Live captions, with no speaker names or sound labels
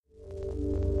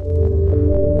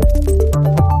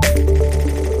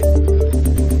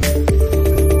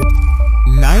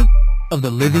of the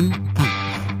living proof.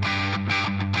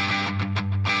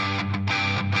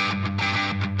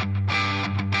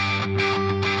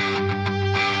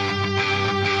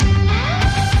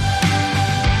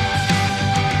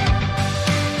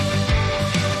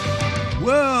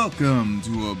 Welcome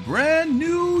to a brand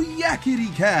new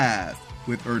Yakety Cast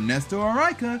with Ernesto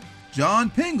Arica, John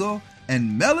Pingle,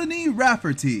 and Melanie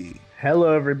Rafferty.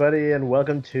 Hello, everybody, and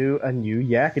welcome to a new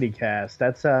Yakety Cast.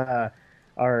 That's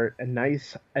our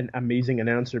nice and amazing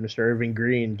announcer, Mr. Irving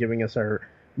Green, giving us our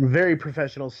very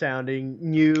professional-sounding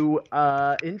new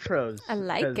intros. I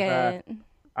like it.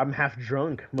 I'm half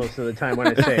drunk most of the time when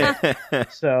I say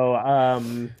it. So,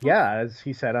 yeah, as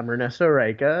he said, I'm Ernesto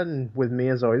Arica, and with me,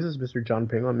 as always, is Mr. John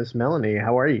Pingle and Miss Melanie.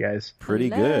 How are you guys? Pretty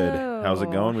Hello. good. How's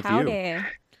it going with you?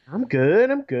 I'm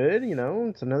good. You know,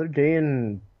 it's another day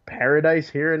in paradise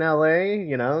here in LA.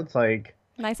 You know, it's like...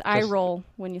 Nice eye roll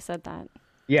when you said that.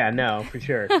 Yeah, no, for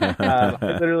sure. I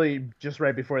literally, just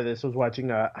right before this, was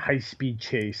watching a high-speed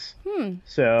chase.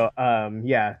 So,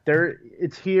 yeah,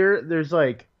 it's here.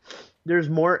 There's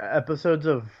more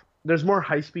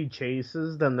high-speed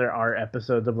chases than there are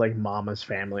episodes of, like, Mama's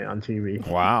Family on TV.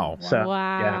 Wow. So,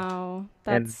 wow.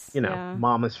 Yeah. That's,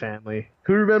 Mama's Family.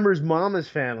 Who remembers Mama's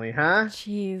Family, huh?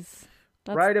 Jeez.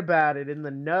 Write about it in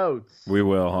the notes. We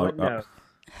will. What notes?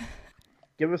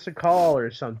 Give us a call or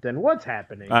something. What's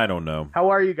happening? I don't know. How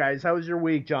are you guys? How was your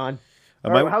week, John?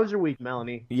 How was your week,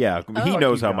 Melanie? Yeah, he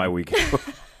knows how my week is.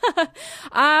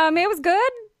 It was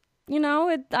good. You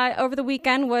know, over the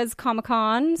weekend was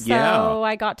Comic-Con, so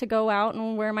I got to go out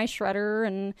and wear my shredder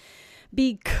and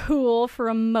be cool for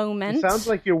a moment. It sounds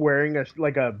like you're wearing a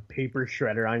paper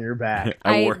shredder on your back.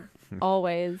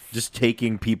 Always. Just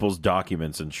taking people's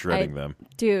documents and shredding them.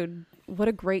 Dude, what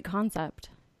a great concept.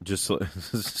 Just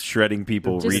shredding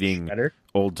people reading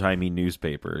old-timey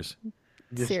newspapers.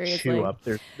 Just Seriously. chew up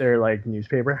their like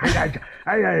newspaper.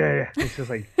 It's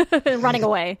just like running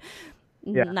away.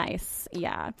 Yeah. Nice.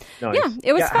 Yeah. Nice. Yeah,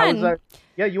 it was fun.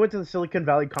 Yeah, you went to the Silicon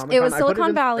Valley Comic-Con. It was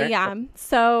Silicon Valley, yeah.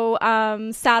 So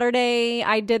Saturday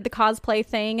I did the cosplay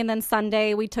thing, and then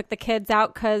Sunday we took the kids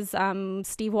out because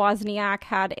Steve Wozniak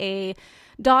had a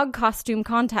dog costume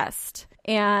contest.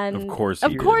 And of course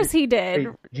he did.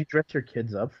 Wait, did you dress your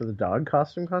kids up for the dog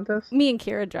costume contest? Me and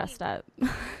Kira dressed up.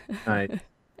 Nice.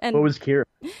 And what was Kira?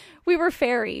 We were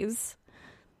fairies.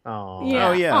 Oh yeah.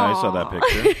 Oh yeah, I saw that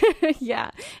picture.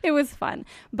 Yeah, it was fun.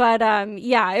 But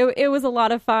it was a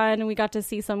lot of fun. We got to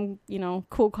see some,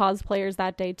 cool cosplayers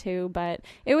that day too. But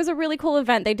it was a really cool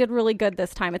event. They did really good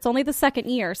this time. It's only the second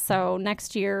year, so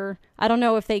next year I don't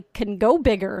know if they can go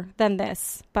bigger than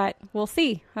this, but we'll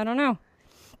see. I don't know.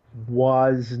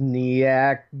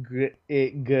 Wozniak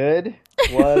it good?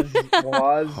 Was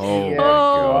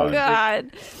oh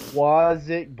God. Was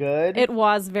it good? It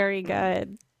was very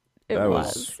good. It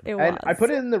was. And I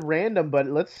put it in the random, but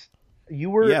you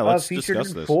were featured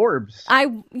in this. Forbes.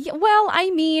 You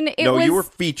were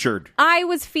featured. I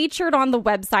was featured on the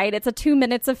website. It's a 2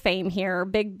 minutes of fame here.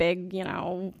 Big,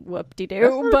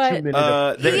 whoop-de-doo. But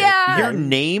your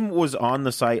name was on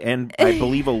the site, and I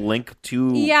believe a link to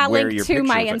link your to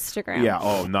my is. Instagram.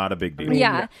 Yeah, not a big deal.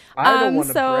 I don't want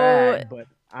to brag, but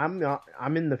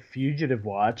I'm in the Fugitive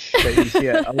Watch that you see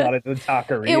at a lot of the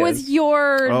taquerias. It was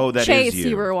your chase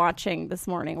you. you were watching this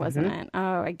morning, wasn't it?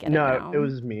 Oh, I get it now. No, it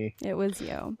was me. It was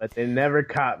you. But they never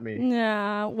caught me.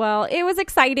 Yeah, well, it was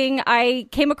exciting. I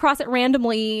came across it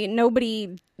randomly.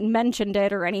 Nobody mentioned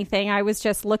it or anything. I was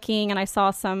just looking and I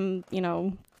saw some,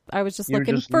 I was just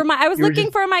looking for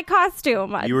my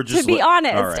costume, to be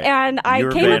honest, and I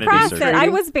came across it. I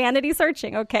was vanity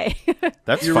searching. Okay,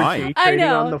 that's fine. I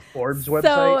know on the Forbes website.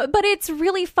 So, but it's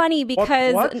really funny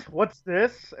because what's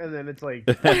this? And then it's like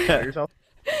yourself.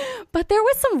 But there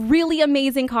was some really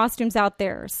amazing costumes out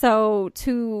there. So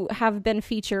to have been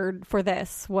featured for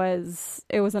this was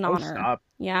an honor. Stop.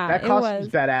 Yeah, that costume's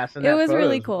badass. And it was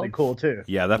really cool. Really cool too.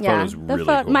 Yeah, that photo's really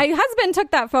cool. My husband took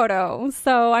that photo,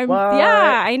 so I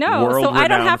know. So I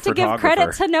don't have to give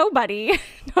credit to nobody.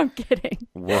 No, I'm kidding.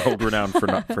 World-renowned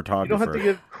photographer. You don't have to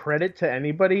give credit to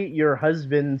anybody. Your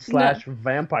husband /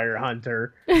 vampire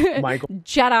hunter, Michael.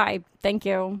 Jedi. Thank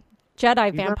you.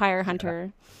 Jedi vampire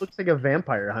hunter. Looks like a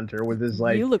vampire hunter with his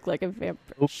You look like a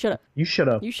vampire. Shut up. You shut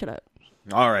up. You shut up.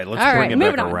 All right, let's bring it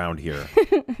back around here.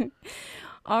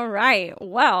 All right.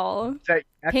 Well,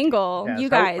 Pingle,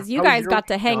 yes. you guys got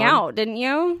to hang out, didn't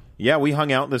you? Yeah, we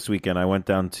hung out this weekend. I went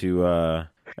down to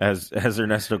as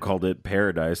Ernesto called it,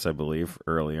 Paradise, I believe,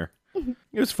 earlier.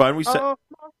 It was fun. We said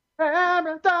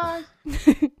Paradise.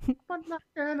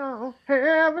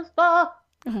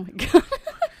 Oh my God.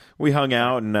 We hung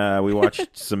out and we watched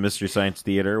some Mystery Science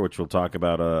Theater, which we'll talk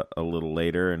about a little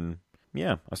later, and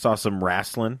Yeah, I saw some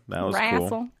wrestling. That was Wrestle.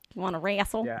 cool. You want to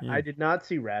wrestle? Yeah, I did not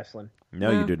see wrestling.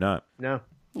 No, you did not. No.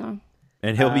 No.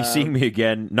 And he'll be seeing me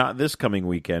again, not this coming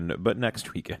weekend, but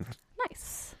next weekend.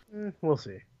 Nice. We'll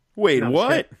see. Wait, No,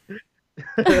 what?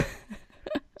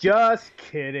 Just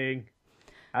kidding.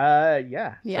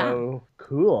 Yeah. Yeah. So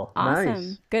cool. Awesome.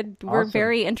 Nice. Good. We're Awesome.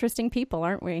 very interesting people,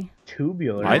 aren't we?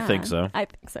 Tubular. I think so. I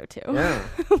think so too. Yeah.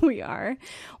 We are.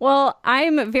 Well,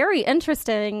 I'm very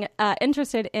interested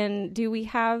in. Do we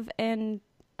have a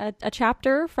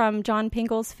chapter from John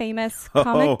Pingle's famous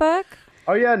comic book?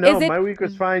 Oh yeah, no, Is it- my week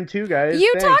was fine too, guys.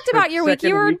 You Thanks talked for about your week. second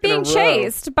You were week in a being row.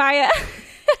 chased by a.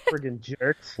 Friggin'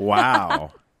 jerks.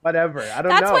 Wow. Whatever. I don't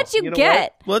That's know. what you know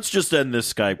get. Let's just end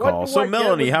this Skype What? call. What So, do I get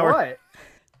Melanie, with how are... what?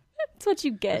 That's what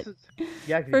you get This is-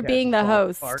 yeah, for being the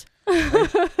host.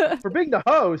 For being the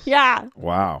host. Yeah,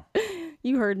 Wow.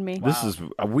 you heard me. This is...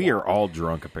 We are all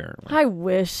drunk, apparently. I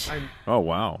wish. Oh,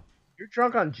 wow. You're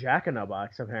drunk on Jack in a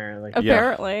Box, apparently.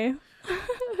 Apparently.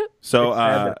 So, It's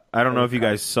sad that- I don't know if you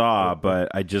guys saw, but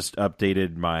I just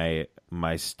updated my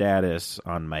status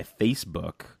on my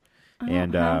Facebook.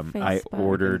 And have I Facebook.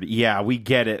 ordered... Yeah, we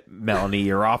get it, Melanie.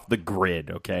 You're off the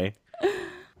grid, okay?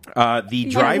 The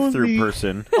drive-through Only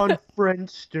person... on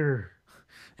Friendster.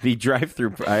 The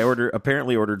drive-through...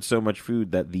 apparently ordered so much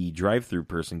food that the drive-through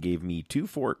person gave me 2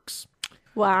 forks.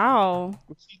 Wow.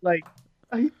 She's like,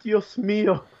 ay, Dios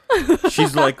mío.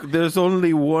 She's like, there's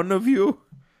only one of you?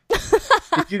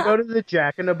 Did you go to the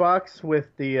Jack in a Box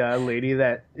with the lady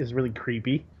that is really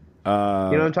creepy? You know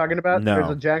what I'm talking about? no. There's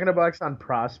a Jack in a Box on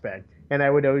Prospect, and I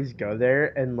would always go there,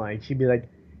 and like she'd be like,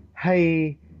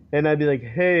 "Hey," and I'd be like,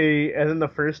 "Hey," and then the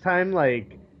first time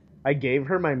like I gave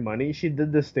her my money, she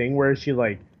did this thing where she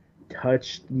like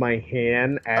touched my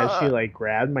hand as she like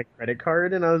grabbed my credit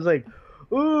card, and I was like,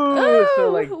 "Ooh!" So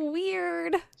like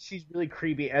weird. she's really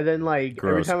creepy, and then like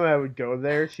every Gross. time I would go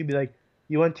there, she'd be like,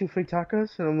 "You want 2 free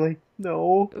tacos?" And I'm like,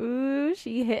 "No." Ooh,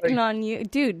 she hitting on you.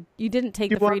 Dude, you didn't take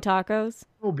You the free want- tacos.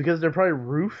 Oh, because they're probably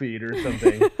roofied or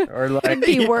something. Or like It'd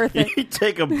be worth it. You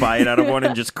take a bite out of one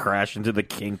and just crash into the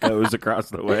Kinko's across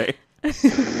the way.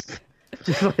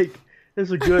 just like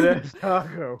it's a good ass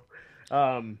taco.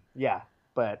 Yeah,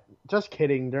 but just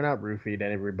kidding. They're not roofied,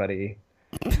 everybody.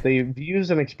 The views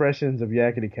and expressions of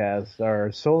Yakety Cast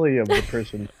are solely of the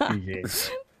person speaking.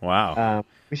 Wow.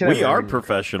 We should have We are everything-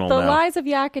 professional The now. lies of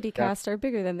Yakety Cast are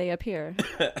bigger than they appear.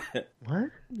 What?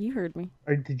 You heard me.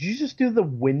 Or did you just do the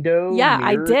window? Yeah,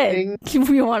 I mirror did. thing?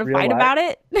 You want to Real fight life? about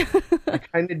it? I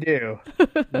kind of do.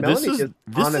 Melanie is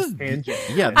on a tangent.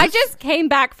 Yeah, I just came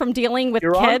back from dealing with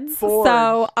You're on kids, board.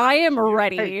 so I am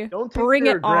ready. Hey, don't take Bring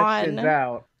their it on. aggressions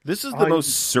out. this is the on most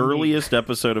me. surliest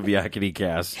episode of Yakety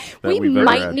Cast that We we've ever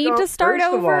might had. need No, to start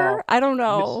first of over. all, I don't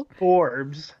know. Miss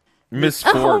Forbes. Miss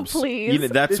Oh, Forbes. please. You know,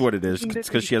 that's This what it is. needed It's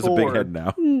to because be she has a big Forbes. head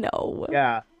now. No.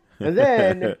 Yeah. And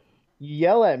then you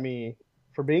yell at me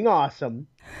for being awesome.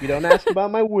 You don't ask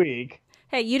about my week.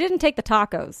 Hey, you didn't take the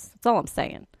tacos. That's all I'm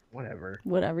saying. Whatever.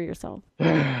 Whatever yourself.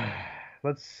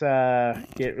 Let's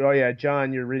get. Oh yeah,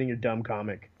 John, you're reading your dumb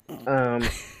comic. All right.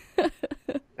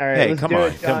 Hey, let's come do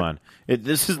on, it, John. come on.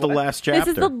 This is the last chapter. This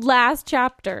is the last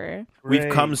chapter. We've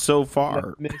Great. come so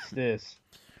far. Miss this.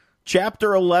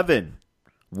 Chapter 11.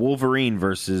 Wolverine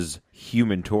versus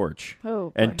Human Torch.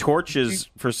 Oh, And boy. Torch is,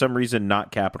 for some reason,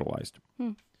 not capitalized.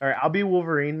 All right, I'll be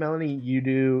Wolverine, Melanie. You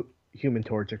do Human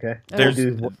Torch, okay? There's-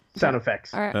 I'll do sound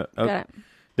effects. All right. okay. Got it.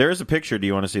 There is a picture. Do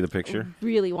you want to see the picture?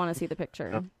 Really want to see the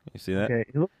picture. You see that? Okay,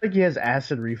 it looks like he has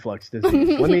acid reflux disease.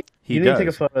 Let me. He you need to take a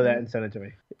does. photo of that and send it to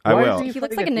me. I Why will. is He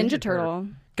looks fighting like a Ninja Turtle.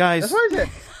 Guys, That's what I said.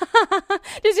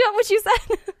 Did you know what you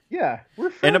said? Yeah,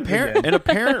 we're and, friends again.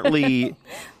 apparently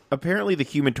the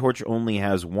Human Torch only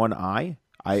has one eye.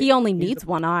 He only needs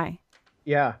one eye.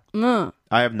 Yeah. Mm,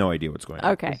 I have no idea what's going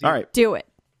on. okay. All right. Do it.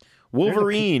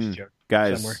 Wolverine. peach joke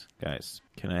somewhere. Guys,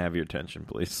 can I have your attention,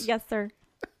 please? Yes, sir.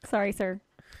 Sorry, sir.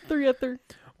 3 at 3.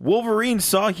 Wolverine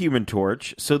saw Human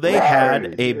Torch, so they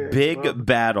had a big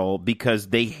battle because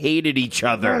they hated each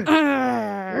other.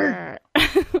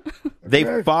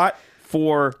 They fought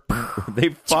for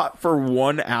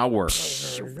 1 hour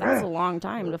That's a long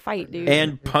time to fight, dude.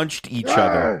 and punched each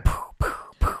other.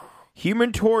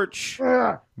 Human Torch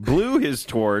blew his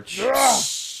torch,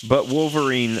 but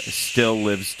Wolverine still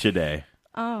lives today.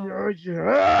 oh,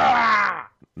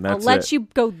 That's I'll let it. you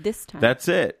go this time. That's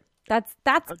it. That's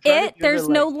trying to it. give There's it,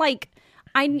 no like-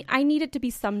 I need it to be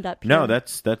summed up. No, here.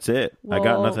 that's it. I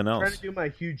got Well- nothing I'm trying else. to do my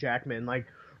Hugh Jackman, like,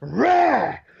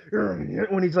 "Rah!"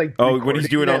 when he's like, Oh, when he's recording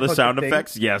doing all that the sound fucking thing.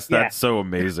 effects? Yes, Yeah. that's so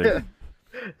amazing.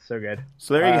 So good.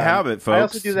 So there you have it, folks. I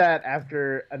also do that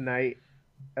after a night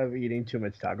of eating too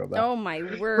much Taco Bell. Oh my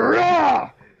word! Rah!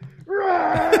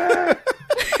 Rah!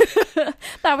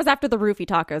 That was after the roofie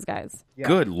tacos, guys. Yeah.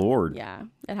 Good Lord. Yeah,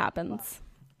 it happens.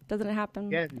 Doesn't it happen?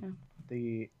 Again,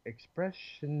 the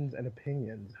expressions and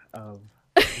opinions of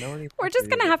Melanie. We're just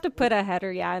going to have to put a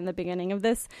header, in the beginning of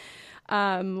this.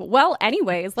 Well,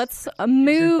 anyways, let's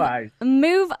move along.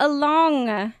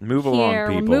 Move along,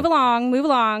 people. Move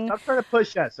along. Stop trying to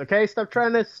push us, okay? Stop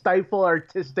trying to stifle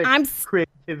artistic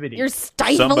creativity. You're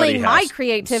stifling my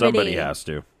creativity. Somebody has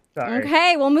to. Sorry.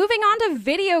 Okay, well, moving on to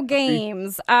video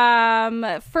games.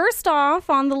 First off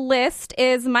on the list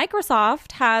is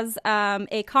Microsoft has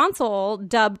a console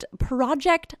dubbed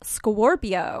Project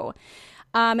Scorpio.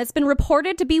 It's been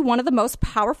reported to be one of the most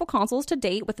powerful consoles to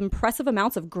date with impressive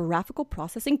amounts of graphical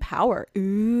processing power.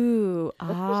 Ooh. That's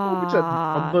just a bunch of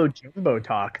mumbo jumbo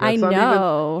talk. I That's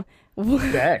know. not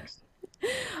even text.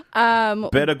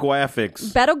 Beta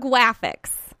graphics.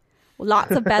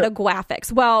 Lots of beta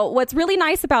graphics. Well, what's really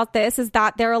nice about this is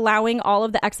that they're allowing all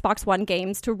of the Xbox One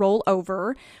games to roll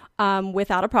over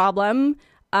without a problem.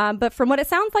 But from what it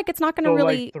sounds like, it's not going to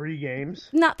really... like 3 games?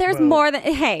 No, there's more than...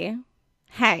 Hey.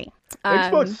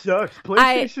 Xbox sucks.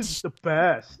 PlayStation's the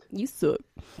best. You suck.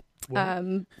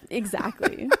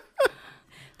 Exactly.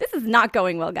 This is not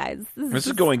going well, guys. This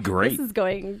is going great.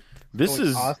 This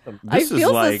is awesome. I feel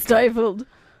so stifled.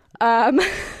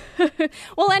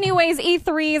 Well, anyways,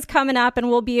 E3 is coming up, and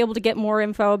we'll be able to get more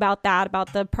info about that,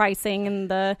 about the pricing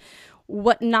and the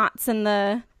whatnots and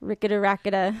the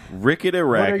rickety-racketa. What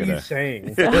are you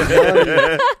saying?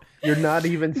 You're not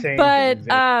even saying. But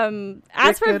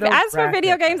as for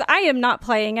video games, I am not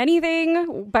playing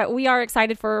anything. But we are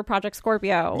excited for Project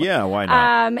Scorpio. Yeah, why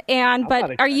not?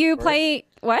 But are you playing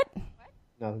what?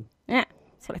 No. Yeah,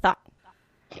 that's what I thought.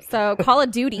 So Call of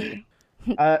Duty.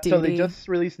 So they just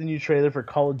released the new trailer for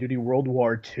Call of Duty World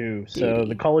War II. So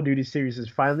the Call of Duty series is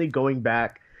finally going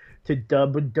back to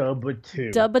Dubba 2.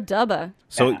 Dubba.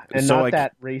 So and so not like,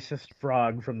 that racist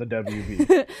frog from the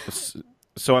WB.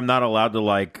 So I'm not allowed to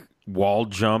like wall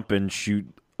jump and shoot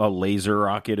a laser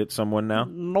rocket at someone now?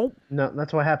 Nope. No,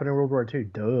 that's what happened in World War II.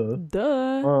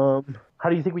 Duh. How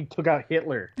do you think we took out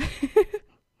Hitler?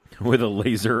 With a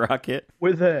laser rocket?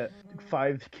 With a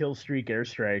 5-kill streak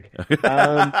airstrike.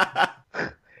 Yeah.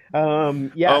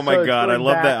 Oh my god, I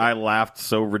love back... that. I laughed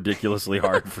so ridiculously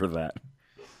hard for that.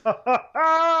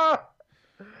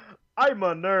 I'm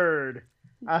a nerd.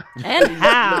 And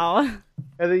how?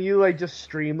 And then you like just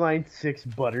streamline 6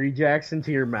 buttery jacks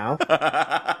into your mouth.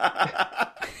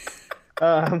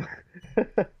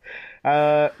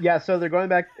 Yeah, so they're going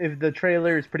back. If the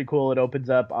trailer is pretty cool, it opens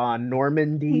up on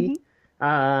Normandy.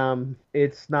 Mm-hmm.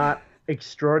 It's not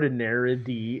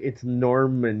extraordinary, it's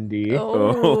Normandy.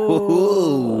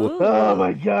 Oh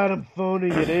my god, I'm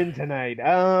phoning it in tonight.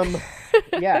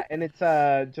 Yeah, and it's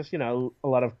just a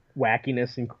lot of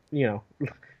wackiness and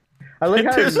I like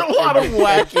how there's a lot of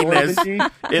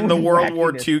wackiness in the World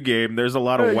War II game. There's a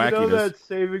lot of wackiness. You know that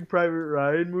Saving Private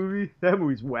Ryan movie? That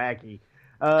movie's wacky.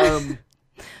 No,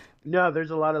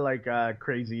 there's a lot of like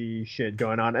crazy shit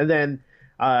going on, and then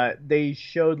they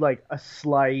showed like a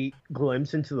slight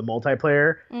glimpse into the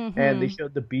multiplayer, and they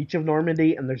showed the beach of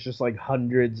Normandy, and there's just like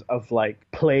hundreds of like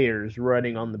players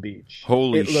running on the beach.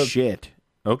 Holy shit!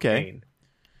 Okay. Insane.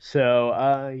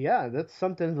 So yeah, that's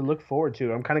something to look forward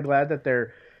to. I'm kind of glad that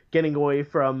they're getting away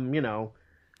from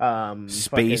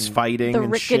space fighting, the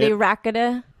and rickety shit.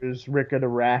 racketa. There's rickety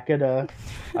racketa,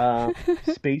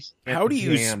 space. How do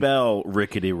you jam. spell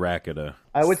rickety racketa?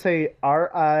 I would say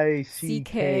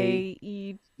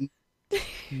CKE.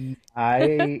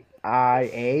 RICKETIA,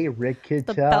 ricketa.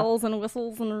 The bells and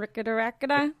whistles and rickety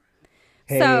racketa.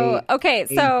 Hey, So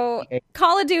so hey.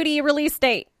 Call of Duty release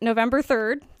date November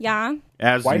 3rd. Yeah,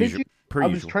 As Why usual, did you? per I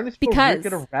was usual. trying to spell Because,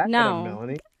 rickety racketa, no.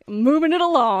 Melanie. moving it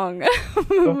along.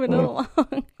 Moving it along.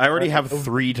 I already have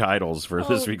 3 titles for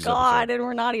this week's God, episode. and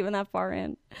we're not even that far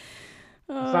in.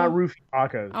 It's not roofie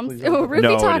tacos. I'm please still don't- roofie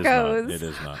No, tacos. it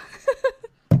is not.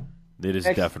 It is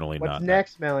definitely What's not.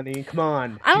 next, Melanie? Come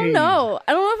on. I don't Jeez. know.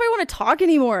 I don't know if I want to talk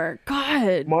anymore.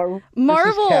 God. Marvel.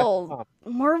 Marvel.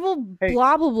 Marvel. Hey.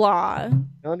 Blah blah blah.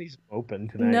 Melanie's open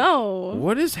tonight. No.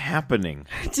 What is happening?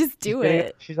 Just do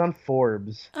it. She's on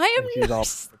Forbes. I am and she's all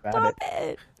not. about Stop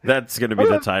it. That's going to be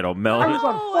the title. I Melanie, was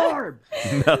on Forbes.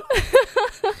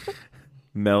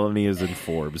 Melanie is in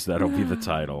Forbes. That'll be the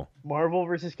title. Marvel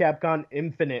vs. Capcom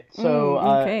Infinite. So,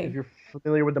 okay. if you're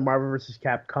familiar with the Marvel vs.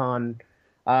 Capcom,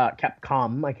 I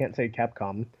can't say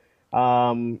Capcom,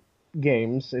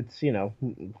 games, it's,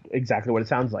 exactly what it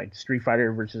sounds like. Street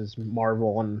Fighter versus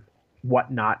Marvel and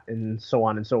whatnot, and so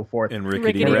on and so forth. And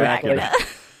Rickety Rickety Racketa. Racketa.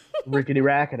 Rickety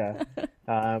Racketa.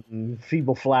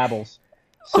 Feeble Flabbles.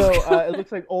 So it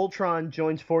looks like Ultron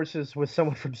joins forces with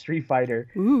someone from Street Fighter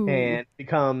and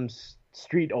becomes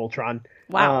Street Ultron.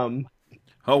 Wow.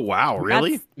 Oh wow,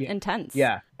 really? That's intense.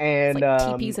 Yeah, and It's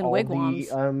like teepees and all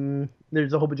wigwams.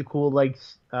 There's a whole bunch of cool like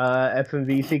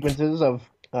FMV sequences of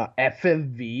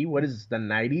FMV. What is this, the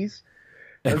 90s?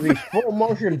 There's these full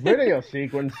motion video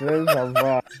sequences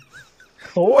of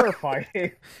Thor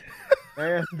fighting,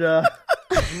 and what the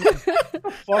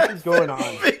fuck is going on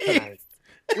tonight?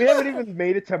 We haven't even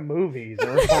made it to movies,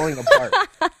 and we're falling apart.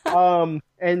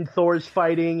 And Thor's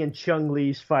fighting, and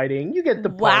Chung-Li's fighting. You get the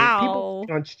point. Wow. People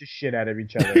punch the shit out of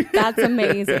each other. That's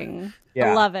amazing.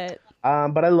 Yeah. I love it.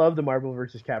 But I love the Marvel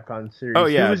vs. Capcom series. Oh,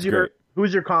 yeah, Who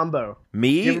was your combo?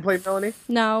 Me? You ever play Melanie?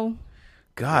 No.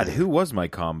 God, who was my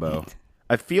combo?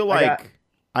 I feel like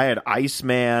I had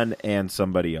Iceman and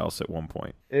somebody else at one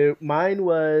point. Mine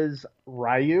was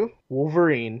Ryu,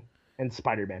 Wolverine, and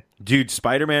Spider-Man. Dude,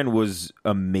 Spider-Man was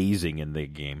amazing in the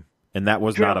game. And that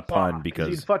was not a pun because...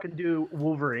 You'd fucking do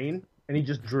Wolverine, and he'd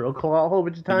just drill claw a whole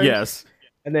bunch of times. Yes.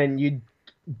 And then you'd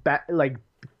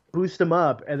boost him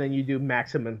up, and then you do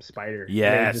Maximum Spider.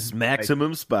 Yes,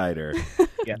 Maximum Spider.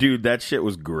 Yeah. Dude, that shit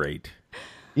was great.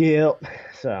 Yeah.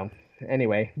 So,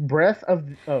 anyway, Breath of...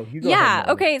 Oh, you go ahead, Yeah,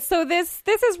 Melanie. okay, so this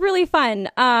is really fun.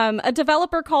 A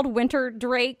developer called Winter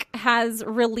Drake has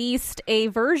released a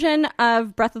version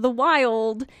of Breath of the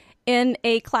Wild in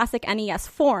a classic NES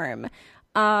form.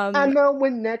 I know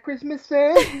when that Christmas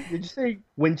said. Did you say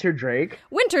Winter Drake?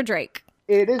 Winter Drake.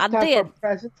 It is I time did. for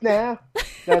presents now.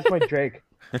 That's my Drake.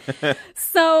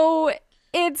 So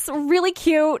it's really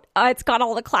cute. It's got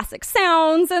all the classic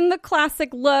sounds and the classic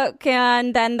look,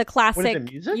 and then the classic What is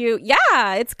it, music?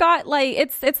 Yeah, it's got like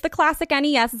it's the classic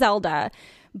NES Zelda,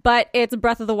 but it's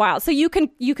Breath of the Wild. So you can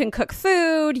cook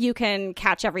food, you can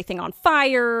catch everything on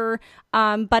fire.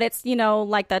 But it's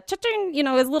like the cha-ching,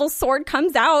 his little sword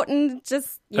comes out and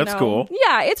just That's cool.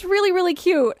 Yeah, it's really really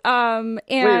cute. And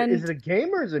Wait, is it a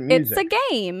game or is it music? it's a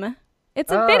game. It's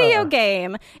a video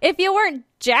game. If you weren't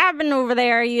jabbing over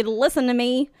there, you'd listen to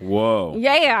me. Whoa.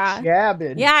 Yeah.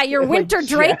 Jabbing. Yeah, you're Like winter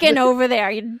draking jabbing. over there.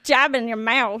 You're jabbing your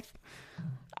mouth.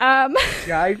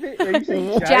 Jiving? Are you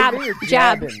saying Jab, jiving or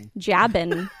jab, jabbing?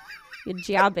 jabbing. You're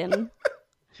jabbing.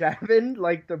 Jabbing,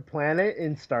 like the planet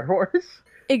in Star Wars?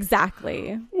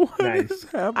 Exactly. Nice.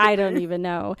 I don't even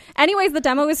know. Anyways, the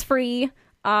demo is free.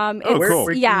 Oh, cool.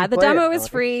 Where can Yeah, you the play demo it, is Melanie?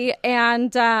 free,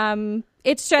 and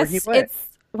it's Where can you just play it? it's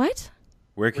what?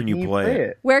 Where can you play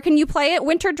it? Where can you play it?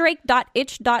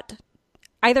 Winterdrake.itch.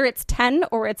 Either it's 10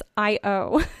 or it's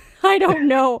IO. I don't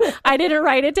know. I didn't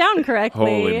write it down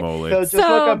correctly. Holy moly. So just So-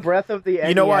 look up Breath of the NES.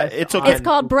 You know what? It's okay. It's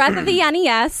called Breath of the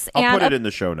NES. I'll and put it in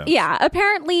the show notes. Yeah,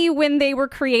 apparently when they were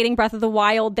creating Breath of the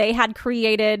Wild, they had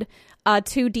created a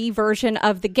 2D version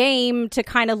of the game to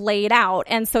kind of lay it out.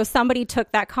 And so somebody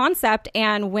took that concept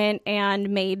and went and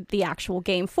made the actual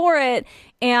game for it.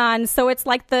 And so it's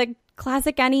like the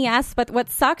classic NES, but what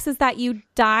sucks is that you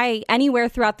die anywhere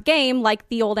throughout the game, like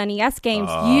the old NES games.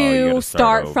 Oh, you you gotta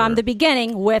start start from over. the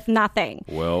beginning with nothing.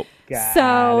 Well, Got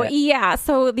So, it. yeah,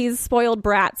 so these spoiled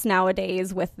brats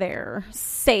nowadays with their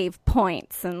save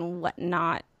points and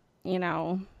whatnot,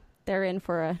 they're in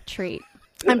for a treat.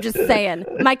 I'm just saying.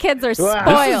 My kids are spoiled.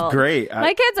 this is great.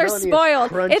 My kids are Melanie is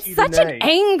spoiled. crunchy It's such tonight. an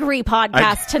angry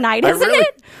podcast tonight, I isn't really-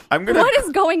 it? I'm gonna- What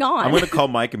is going on? I'm going to call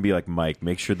Mike and be like, Mike,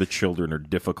 make sure the children are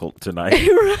difficult tonight.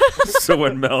 So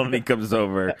when Melanie comes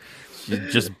over,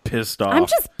 she's just pissed off. I'm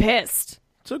just pissed.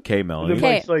 It's okay, And Melanie. then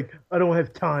Okay. Mike's like, I don't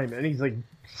have time. And he's like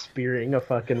spearing a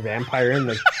fucking vampire in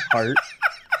the heart.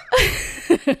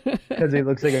 Because he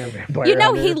looks like a vampire. He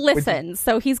hunter, which- listens,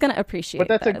 so he's going to appreciate But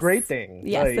that's a this. great thing.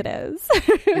 Yes, Like, it is.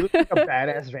 He looks like a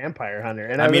badass vampire hunter.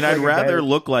 And I mean, look I'd like a rather badass-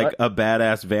 look like a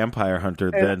badass vampire hunter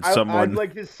and than I'm someone.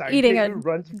 like his sidekick Eating a who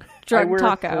runs. drug I wear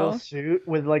taco. a full suit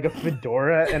with like a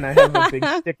fedora, and I have a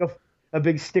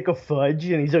big stick of fudge,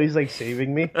 and he's always like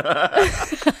saving me.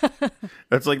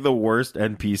 That's like the worst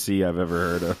NPC I've ever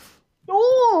heard of.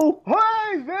 Oh,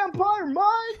 hi, Vampire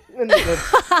Mike! And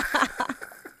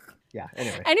yeah.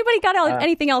 Anyway, Anybody got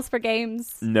anything else for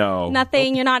games? No.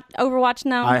 Nothing? You're not Overwatch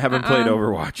now? I haven't played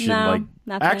Overwatch in No,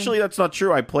 nothing. Actually, that's not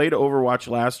true. I played Overwatch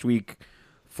last week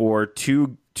for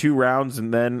two rounds,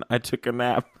 and then I took a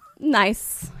nap.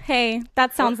 Nice. Hey,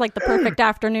 that sounds like the perfect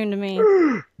afternoon to me.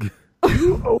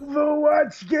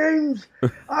 Overwatch games.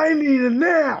 I need a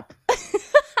nap.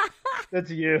 That's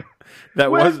you. That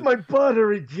Where's was my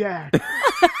battery jack?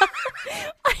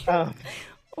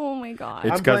 Oh my god.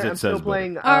 It's I'm 'cause play- it I'm still says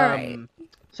playing. All right.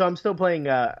 So I'm still playing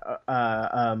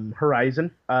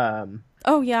Horizon.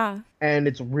 Oh yeah. And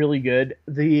it's really good.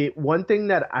 The one thing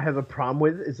that I have a problem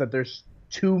with is that there's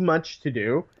too much to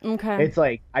do. Okay. It's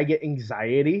like I get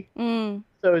anxiety.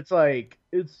 So it's like,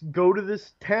 it's go to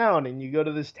this town, and you go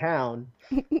to this town,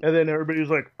 and then everybody's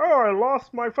like, oh, I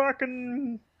lost my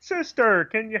fucking sister.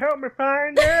 Can you help me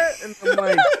find it? And I'm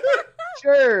like,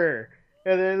 sure.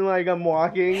 And then, like, I'm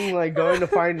walking, like, going to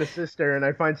find the sister, and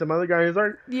I find some other guy who's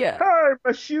like, Yeah. hey,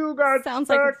 my shoe got Sounds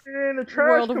stuck like in a trash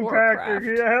World of compactor. Warcraft.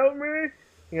 Can you help me? And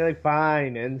you're like,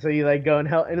 fine. And so you, like, go and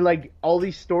help. And, like, all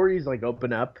these stories, like,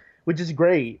 open up, which is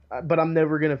great. But I'm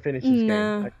never going to finish this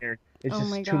No. game. I guarantee. It's Oh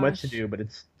my just too much to gosh. do, but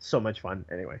it's so much fun.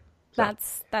 Anyway. So,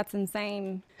 That's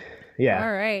insane. yeah.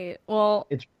 All right. Well,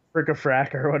 It's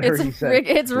frick-a-frack or whatever it's you said.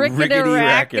 it's rickety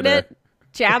Rickety-racketa.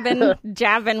 racketa,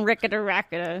 jabbing rickety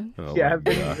racketa. Oh, Yeah, my I've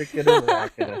been God.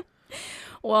 frick-a-racketa.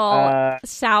 Well,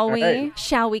 shall we? right.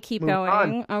 Shall we keep Move going?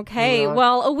 on. Okay. Move on.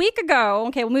 Well, a week ago.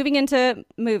 Okay, well, moving into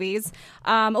movies.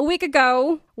 A week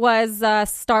ago was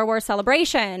Star Wars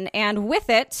Celebration, and with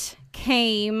it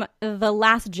came the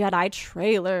Last Jedi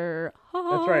trailer.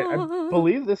 That's right. I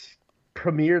believe this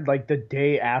premiered, like, the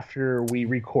day after we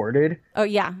recorded. Oh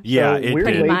yeah. Yeah, So it we're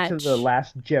did. late Pretty to much. the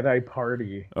Last Jedi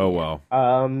party. Oh, wow.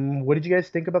 What did you guys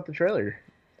think about the trailer?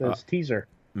 This teaser.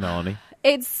 Melanie?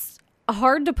 It's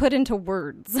hard to put into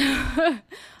words.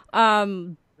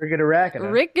 Rickety-rackety.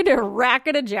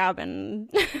 Rickety-rackety jabbing.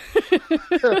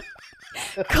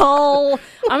 Cole,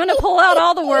 I'm going to pull out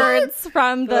all the words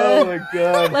from the... Oh my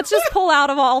god. Let's just pull out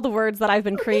of all the words that I've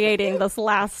been creating this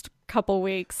last couple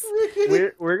weeks.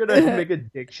 We're gonna make a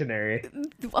dictionary.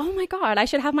 Oh my god, I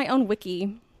should have my own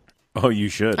wiki. Oh, you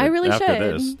should. I really After should.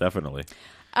 this, definitely.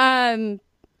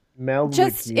 Mel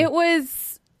Just Wiki. it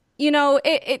was, you know,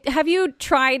 it have you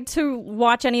tried to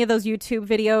watch any of those YouTube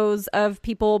videos of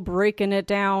people breaking it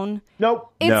down?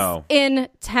 Nope. It's No.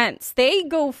 intense. They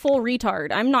go full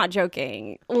retard. I'm not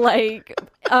joking. Like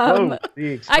Oh, the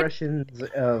expressions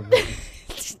of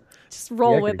just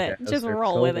roll with it. Just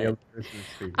roll with it.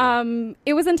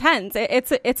 It was intense.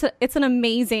 It's an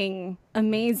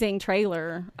amazing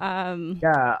trailer.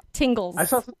 Yeah, Tingles. I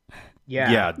saw.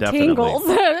 Yeah, Yeah, definitely.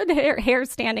 Tingles. hair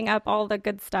standing up, all the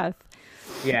good stuff.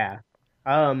 yeah.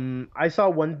 I saw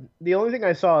one. The only thing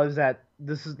I saw is that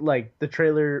this is like the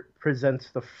trailer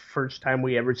presents the first time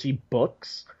we ever see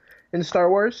books in Star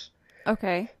Wars.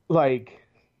 Okay. Like,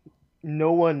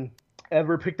 no one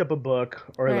ever picked up a book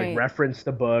or Right. like referenced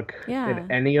a book Yeah.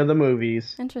 in any of the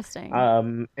movies. Interesting.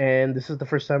 And this is the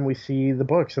first time we see the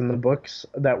books, and the books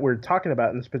that we're talking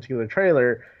about in this particular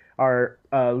trailer are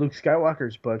Luke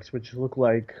Skywalker's books, which look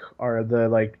like are the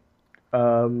like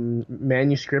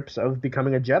manuscripts of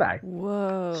becoming a Jedi.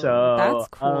 Whoa. So That's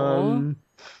cool.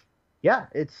 Yeah,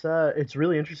 it's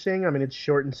really interesting. I mean, it's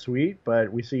short and sweet,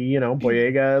 but we see,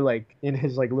 Boyega like in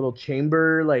his like little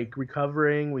chamber, like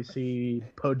recovering. We see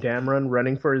Poe Dameron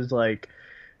running for his like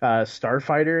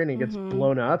starfighter, and he gets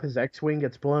blown up. His X-wing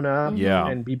gets blown up. Yeah.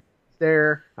 and BB's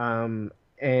there.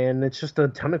 And it's just a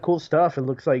ton of cool stuff. It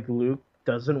looks like Luke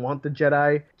doesn't want the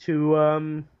Jedi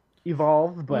to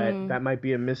evolve, but that might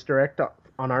be a misdirect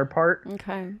on our part.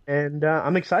 Okay. And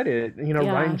I'm excited. Yeah.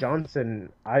 Ryan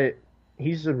Johnson,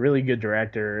 he's a really good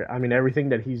director. I mean, everything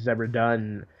that he's ever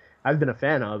done, I've been a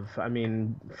fan of. I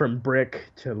mean, from Brick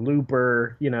to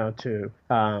Looper,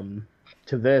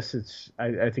 to this,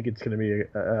 I think it's going to be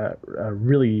a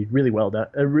really, really well done.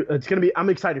 It's going to be. I'm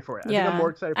excited for it. I think I'm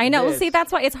more excited. For I know. this See,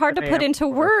 that's why it's hard to than I put am into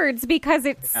for- words because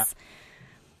it's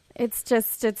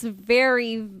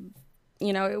very,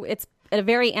 it's a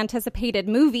very anticipated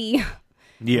movie.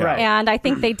 Yeah. Right. And I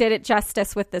think they did it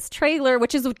justice with this trailer,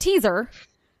 which is a teaser,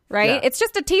 right? Yeah. It's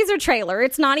just a teaser trailer.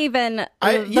 It's not even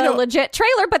you the know- legit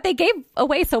trailer, but they gave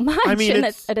away so much I mean, in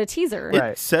it's- a teaser. It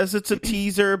Right. says it's a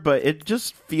teaser, but it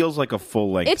just feels like a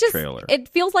full-length trailer. It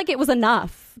feels like it was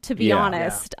enough, to be Yeah.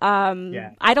 honest.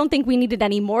 Yeah. I don't think we needed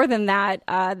any more than that.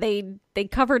 They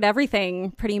covered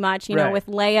everything pretty much, Right. with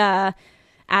Leia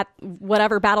at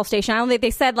whatever battle station. I don't think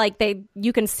they said like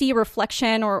you can see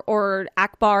reflection or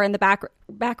Akbar in the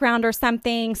background or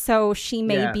something. So she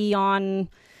may Yeah. be on,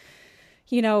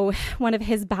 one of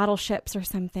his battleships or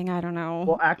something. I don't know.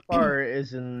 Well, Akbar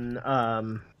is in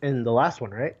the last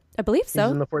one, right? I believe He's in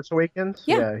so. the Force Awakens.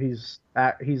 Yeah. He's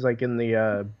like in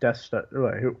the Death Star.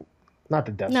 Not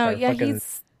the Death No, Star. yeah, fucking-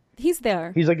 he's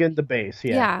there. He's like in the base.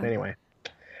 Yeah. Yeah. Anyway.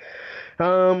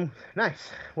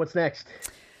 Nice. What's next?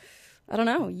 I don't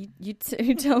know. You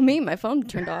tell me. My phone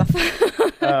turned off.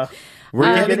 We're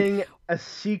We're getting getting a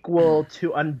sequel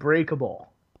to Unbreakable.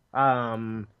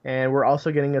 And we're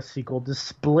also getting a sequel to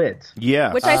Split.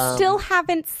 yeah. Which I still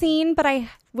haven't seen, but I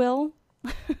will.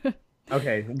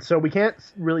 Okay, so we can't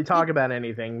really talk about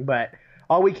anything, but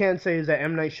all we can say is that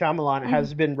M. Night Shyamalan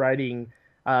has been writing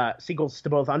sequels to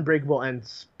both Unbreakable and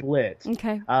Split.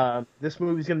 Okay. This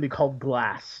movie's going to be called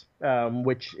Glass,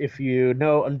 which, if you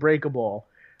know Unbreakable,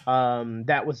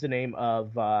 that was the name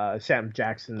of Sam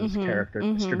Jackson's character,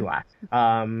 Mr. Glass.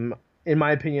 In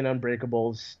my opinion,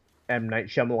 Unbreakable's M. Night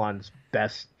Shyamalan's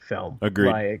best film.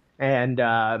 Agreed.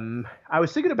 I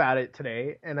was thinking about it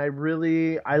today, and I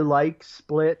like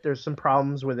Split. There's some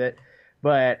problems with it,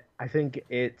 but I think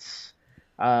it's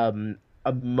the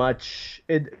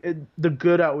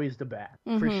good outweighs the bad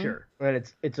for sure, and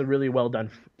it's a really well done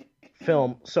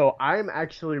film. So I'm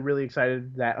actually really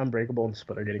excited that Unbreakable and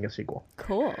Split are getting a sequel.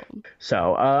 Cool.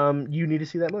 So you need to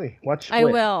see that movie. Watch Split. I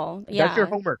will. Yeah. That's your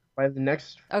homework. By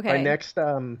next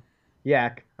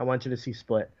Yak, I want you to see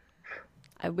Split.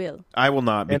 I will. I will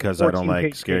not, because I don't 14 like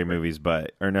page scary paper. movies,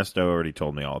 but Ernesto already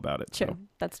told me all about it. True. So.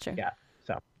 That's true. Yeah.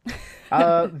 So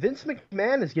Vince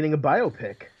McMahon is getting a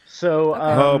biopic. So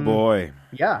Oh boy.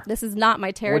 yeah. This is not my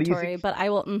What do you territory, think? but I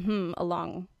will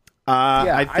along. Yeah,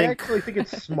 I I think actually think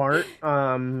it's smart.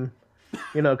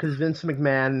 Because Vince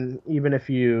McMahon, even if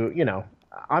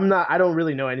I don't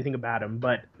really know anything about him,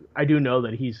 but I do know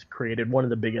that he's created one of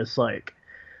the biggest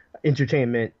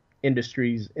entertainment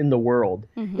industries in the world.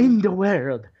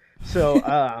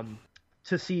 So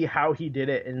to see how he did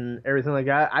it and everything like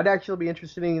that, I'd actually be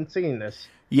interested in seeing this.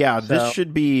 Yeah, this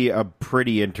should be a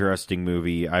pretty interesting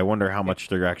movie. I wonder how much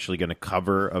they're actually going to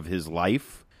cover of his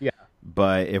life. Yeah.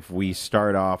 But if we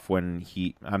start off when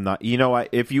I'm not, you know what?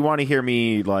 If you want to hear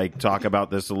me talk about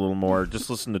this a little more, just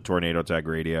listen to Tornado Tag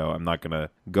Radio. I'm not going to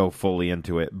go fully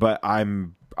into it, but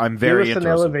I'm very Give us interested. an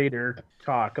elevator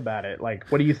talk about it.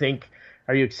 What do you think?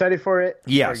 Are you excited for it?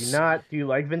 Yes. Are you not? Do you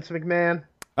like Vince McMahon?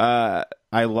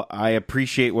 I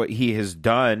appreciate what he has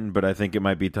done, but I think it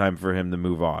might be time for him to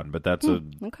move on. But that's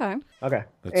Okay. Okay.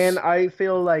 And I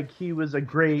feel like he was a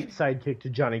great sidekick to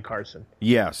Johnny Carson.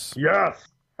 yes. Yes.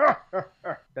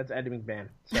 That's Eddie McMahon.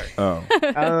 Sorry.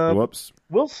 Oh, whoops.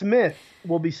 Will Smith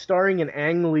will be starring in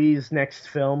Ang Lee's next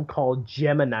film called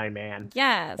Gemini Man.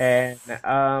 Yes. And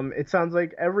it sounds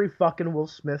like every fucking Will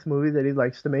Smith movie that he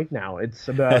likes to make now. It's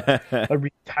about a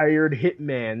retired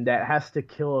hitman that has to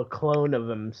kill a clone of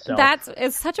himself.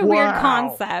 It's such a weird Wow.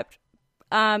 concept.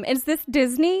 Is this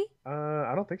Disney?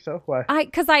 I don't think so. Why?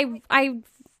 Because I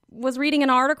was reading an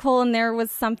article and there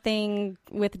was something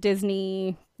with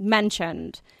Disney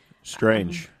mentioned.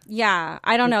 Strange. Yeah,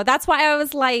 I don't know. That's why I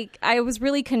was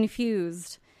really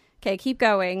confused. Okay, keep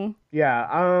going.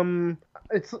 Yeah.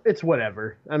 It's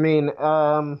whatever. I mean,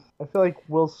 I feel like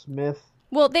Will Smith.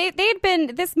 Well,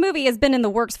 this movie has been in the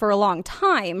works for a long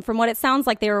time. From what it sounds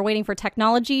like, they were waiting for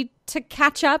technology to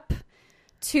catch up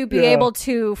to be able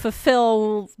to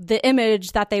fulfill the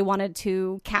image that they wanted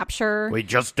to capture. We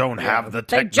just don't have the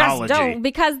They technology. just don't,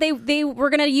 because they were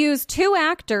going to use two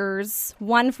actors,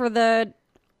 one for the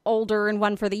older and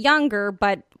one for the younger,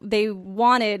 but they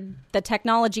wanted the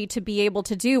technology to be able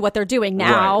to do what they're doing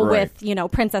now Right.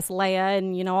 with, Princess Leia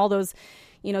and, all those,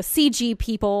 CG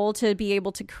people to be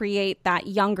able to create that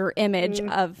younger image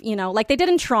of, like they did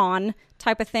in Tron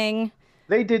type of thing.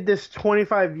 They did this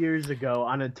 25 years ago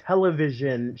on a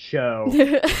television show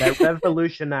that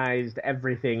revolutionized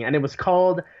everything, and it was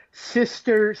called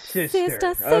Sister.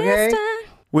 Okay?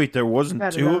 Wait, there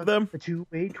wasn't two of them? A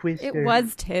two-way twister. It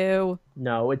was two.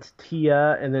 No, it's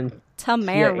Tia and then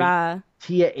Tamara.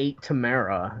 Tia ate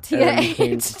Tamara. Tia and then ate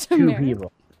became Tamara. two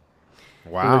people.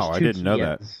 Wow, There's I two didn't know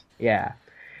that. Tias. Yeah.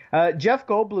 Jeff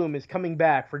Goldblum is coming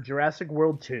back for Jurassic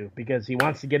World 2 because he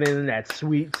wants to get in that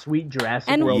sweet, sweet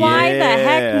Jurassic And World. why the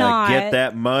heck not? Get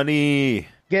that money.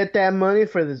 Get that money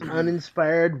for this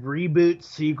uninspired reboot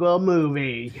sequel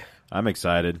movie. I'm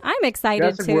excited. I'm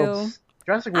excited too.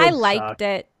 Jurassic World I liked sucked.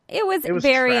 it. It was It was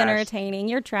very trash. entertaining.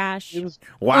 You're trash. It was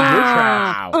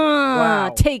Wow.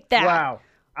 Wow. Take that. Wow.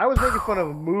 I was making fun of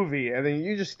a movie, and then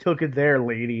you just took it there,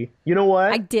 lady. You know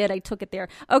what? I did. I took it there.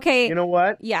 Okay. You know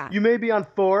what? Yeah. You may be on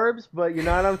Forbes, but you're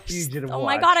not on Fugitive Oh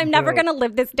my Watch. God, I'm never No. going to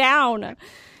live this down.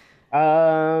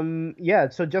 Yeah,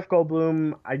 so Jeff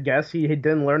Goldblum, I guess he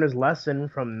didn't learn his lesson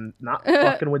from not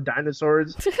fucking with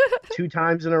dinosaurs 2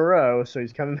 times in a row, so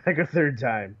he's coming back a 3rd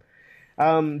time.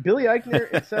 Billy Eichner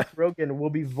and Seth Rogen will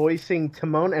be voicing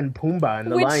Timon and Pumbaa in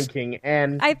The Which Lion King,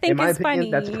 and I think in my is opinion,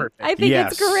 funny. that's perfect. I think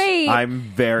Yes, it's great. I'm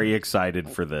very excited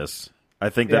for this. I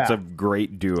think that's Yeah. a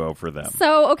great duo for them.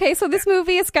 So this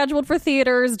movie is scheduled for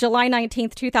theaters July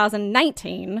 19th,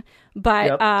 2019. But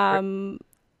Yep.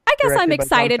 I guess I'm Directed by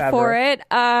excited Jon for Favreau.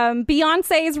 it.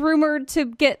 Beyonce is rumored to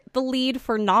get the lead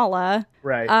for Nala.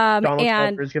 Right. And Donald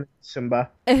Glover is going to be Simba.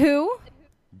 Who?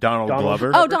 Donald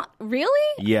Glover. Oh, really?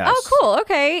 Yes. Oh, cool.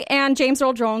 Okay. And James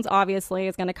Earl Jones obviously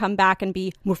is going to come back and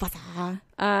be Mufasa.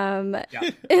 Mufasa.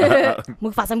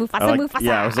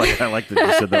 Yeah, I like that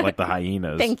you said that like the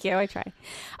hyenas. Thank you. I try.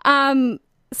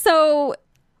 So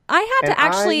I had to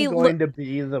actually I'm going to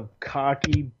be the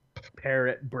cocky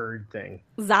parrot bird thing.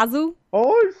 Zazu.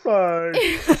 Oh,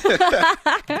 sorry.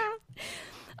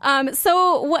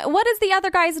 So what is the other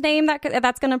guy's name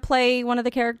that's going to play one of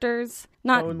the characters?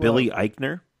 Not Billy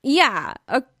Eichner. Yeah.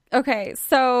 Okay.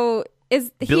 So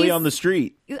is Billy on the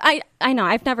Street? I know.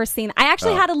 I've never seen. I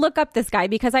actually had to look up this guy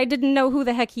because I didn't know who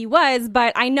the heck he was,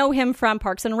 but I know him from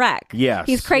Parks and Rec. Yes.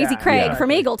 He's Crazy Craig yeah. from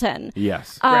Eagleton.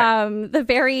 Yes. The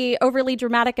very overly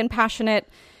dramatic and passionate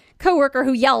coworker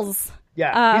who yells.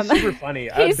 Yeah, he's super funny.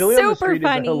 He's Billy on the super Street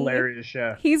funny. is a hilarious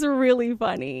show. He's really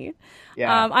funny.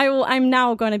 Yeah. I'm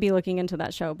now going to be looking into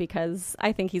that show because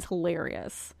I think he's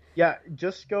hilarious. Yeah,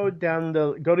 just go to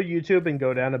YouTube and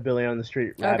go down to Billy on the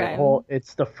Street rabbit Okay. hole.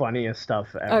 It's the funniest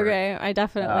stuff ever. Okay, I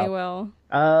definitely will.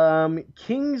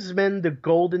 Kingsman: The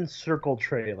Golden Circle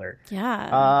trailer.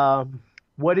 Yeah.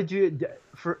 What did you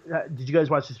did you guys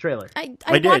watch this trailer? I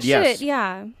did, watched yes. it.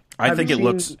 Yeah. I Have think you it seen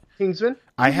looks. Kingsman.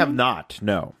 I have not.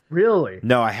 No. Really?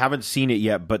 No, I haven't seen it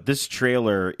yet, but this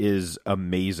trailer is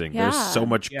amazing. Yeah. There's so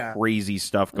much Yeah. crazy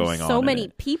stuff going on. So in many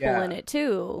it. people Yeah. in it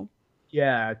too.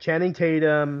 Yeah, Channing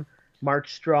Tatum, Mark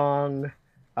Strong,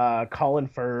 Colin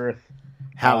Firth,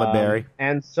 Halle Berry.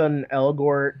 Anson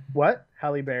Elgort. What?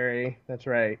 Halle Berry. That's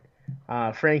right.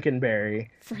 Frankenberry.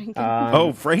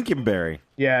 Frankenberry.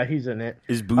 Yeah, he's in it.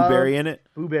 Is Boo Berry in it?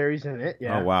 Boo Berry's in it.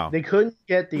 Yeah. Oh, wow. They couldn't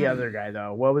get the other guy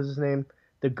though. What was his name?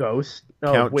 The Ghost.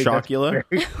 Oh, Count wait, that's Chocula?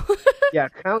 Boo Berry. Yeah,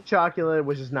 Count Chocula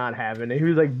was just not having it. He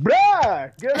was like,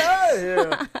 "Bruh, get out of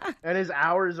here!" And his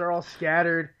hours are all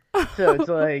scattered, so it's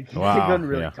like Wow, you couldn't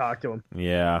really yeah. talk to him.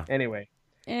 Yeah. Anyway.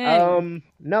 And-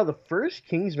 No, the first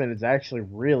Kingsman is actually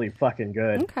really fucking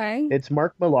good. okay. It's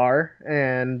Mark Millar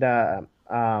and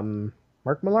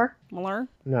Mark Millar? Muller.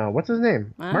 No, what's his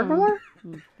name? I Mark don't Millar?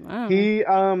 Oh. He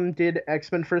did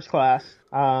X-Men First Class.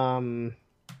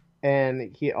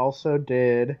 And he also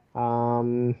did Oh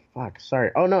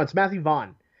no, it's Matthew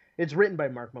Vaughn. It's written by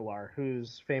Mark Millar,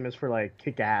 who's famous for like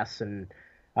Kick-Ass and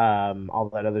all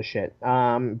that other shit.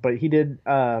 But he did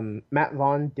Matt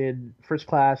Vaughn did First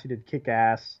Class, he did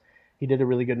Kick-Ass. He did a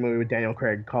really good movie with Daniel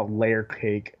Craig called Layer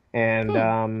Cake,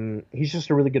 and he's just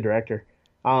a really good director.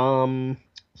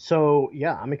 So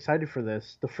yeah, I'm excited for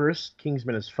this. The first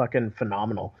Kingsman is fucking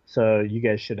phenomenal. So you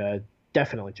guys should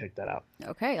definitely check that out.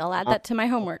 Okay, I'll add that to my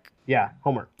homework. Yeah,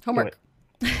 homework. Homework.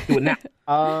 Do it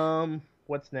now.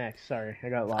 What's next? Sorry, I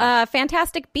got lost.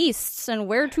 Fantastic Beasts and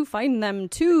Where to Find Them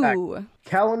too.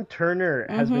 Callum Turner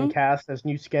has been cast as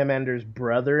Newt Scamander's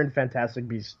brother in Fantastic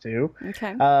Beasts 2.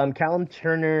 Okay. Callum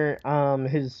Turner,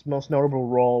 his most notable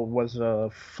role was a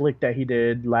flick that he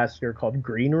did last year called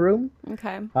Green Room.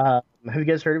 Okay. Have you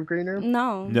guys heard of Green Room?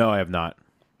 No. No, I have not.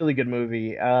 Really good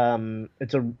movie.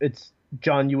 It's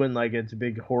John Ewan Leggett's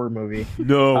big horror movie,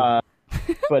 No.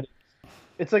 but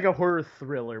it's like a horror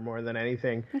thriller more than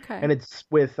anything. Okay. And it's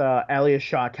with Alia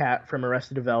Shawkat from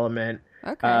Arrested Development.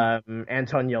 Okay.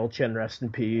 Anton Yelchin, rest in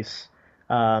peace.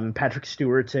 Patrick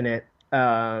Stewart's in it.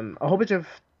 A whole bunch of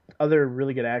other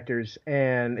really good actors,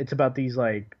 and it's about these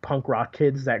like punk rock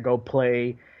kids that go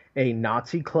play a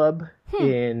Nazi club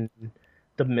in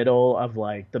the middle of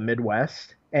like the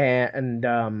Midwest, and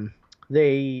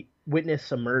they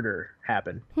witness a murder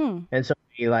happen, and so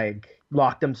they like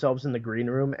lock themselves in the green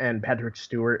room, and Patrick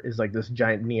Stewart is like this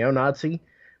giant neo-Nazi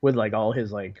with like all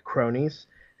his like cronies.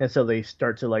 And so they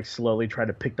start to like slowly try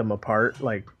to pick them apart,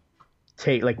 like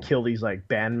kill these like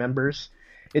band members.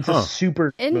 It's a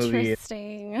super good movie. It's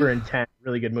Interesting. super intense,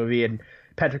 really good movie, and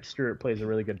Patrick Stewart plays a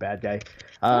really good bad guy.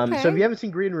 Okay. So if you haven't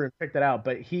seen Green Room, check that out.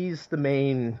 But he's the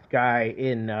main guy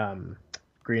in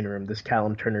Green Room, this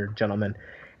Callum Turner gentleman,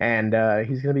 and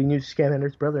he's going to be Newt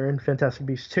Scamander's brother in Fantastic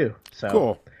Beasts 2. So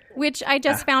Cool. Which I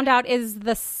just found out is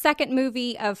the second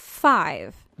movie of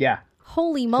 5. yeah.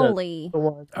 Holy moly. The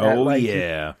one that, Oh, like,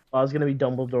 yeah. I was going to be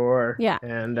Dumbledore. Yeah.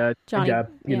 And Johnny- Johnny,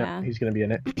 you yeah. know, he's going to be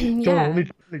in it.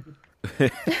 Yeah.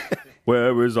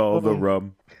 Where is all the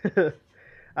rum?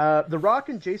 The Rock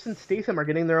and Jason Statham are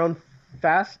getting their own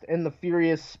Fast and the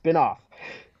Furious spin-off.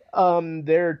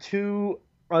 They're two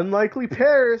unlikely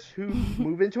pairs who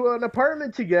move into an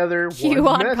apartment together. Cue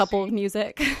One's on messy. couple of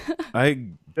music. I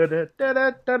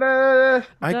Da-da-da-da-da.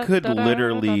 I could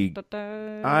literally,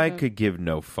 I I could give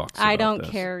no fucks. I about don't this.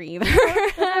 care either.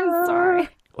 I'm sorry.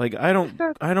 Like I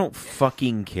don't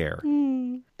fucking care.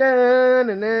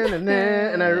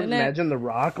 And I imagine The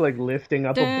Rock like lifting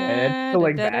up a bed to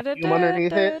like vacuum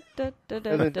underneath it. And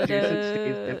then Jason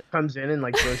Statham comes in and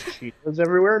like throws Cheetos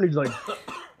everywhere, and he's like,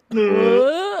 They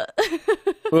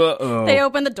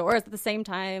open the doors at the same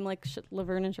time, like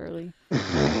Laverne and Shirley.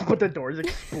 but the doors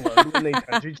explode when they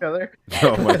touch each other.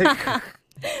 Oh my God.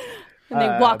 And they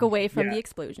walk away from the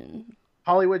explosion.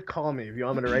 Hollywood, call me if you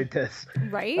want me to write this.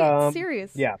 Right?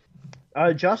 Serious. Yeah.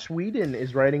 Joss Whedon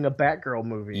is writing a Batgirl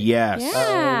movie. Yes.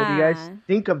 What do you guys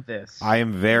think of this? I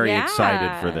am very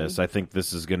excited for this. I think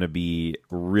this is going to be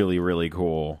really, really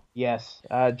cool. Yes.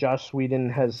 Joss Whedon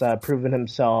has proven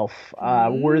himself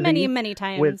worthy. Many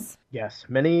times.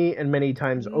 Many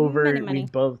times over. Many.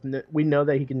 We know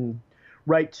that he can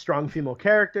write strong female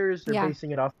characters. They're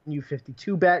basing it off New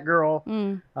 52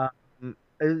 Batgirl.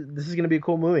 This is going to be a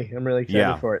cool movie. I'm really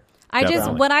excited for it.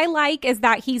 What I like is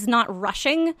that he's not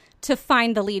rushing to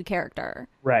find the lead character,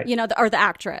 right? You know, or the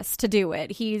actress to do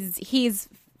it. He's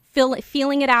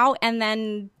feeling it out, and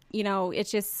then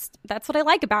it's just that's what I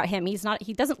like about him. He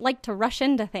doesn't like to rush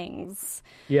into things.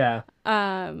 Yeah.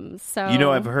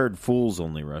 So I've heard fools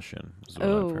only rush in. Is what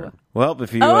I've heard. Well,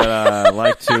 if you would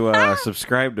like to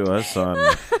subscribe to us on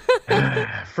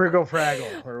Friggle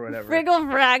Fraggle or whatever. Friggle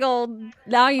Fraggle.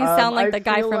 Now you sound like the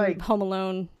guy from Home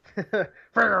Alone.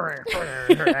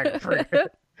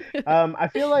 I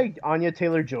feel like Anya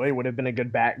Taylor-Joy would have been a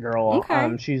good Batgirl.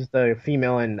 Okay. She's the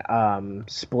female in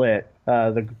Split,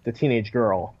 the teenage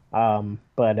girl.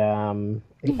 But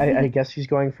I guess she's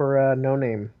going for a no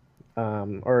name,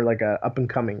 or like a up and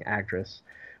coming actress,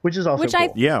 which is also cool.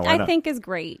 I think is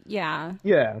great. Yeah.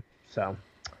 Yeah. So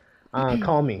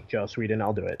call me, Joss Whedon.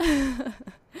 I'll do it.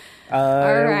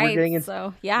 All right,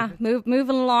 moving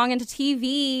along into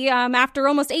TV. After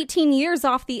almost 18 years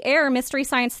off the air, Mystery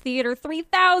Science Theater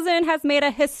 3000 has made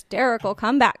a hysterical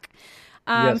comeback.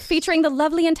 Featuring the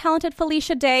lovely and talented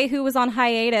Felicia Day, who was on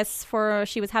hiatus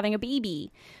she was having a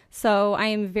baby. So I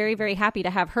am very, very happy to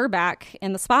have her back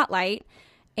in the spotlight.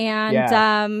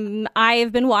 And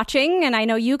I've been watching, and I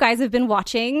know you guys have been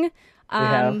watching.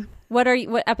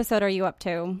 What episode are you up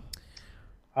to?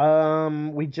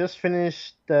 We just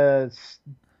finished the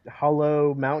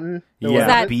Hollow Mountain.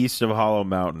 Beast of Hollow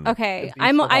Mountain. Okay,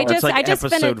 I just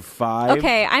episode finished 5.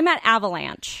 Okay, I'm at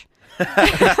Avalanche, which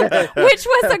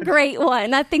was a great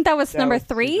one. I think that was number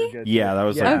 3. Yeah, that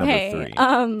was number 3.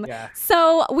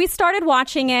 So we started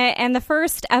watching it, and the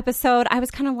first episode, I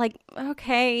was kind of like,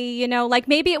 okay, like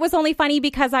maybe it was only funny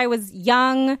because I was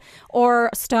young or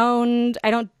stoned.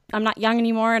 I'm not young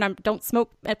anymore, and I don't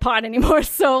smoke pot anymore.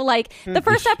 So, like, the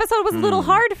first episode was a little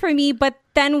hard for me, but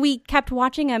then we kept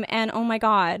watching them, and oh my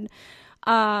God,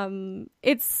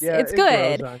 it's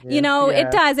good.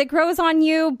 It does. It grows on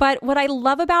you. But what I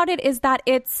love about it is that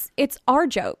it's our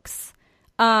jokes.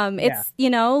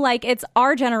 It's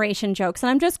our generation jokes, and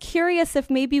I'm just curious if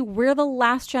maybe we're the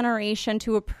last generation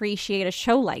to appreciate a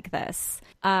show like this.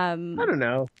 I don't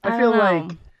know. I feel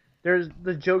like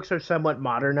the jokes are somewhat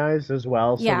modernized as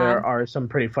well, so there are some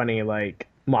pretty funny like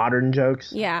modern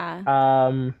jokes. Yeah.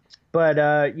 I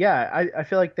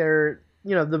feel like they're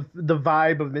the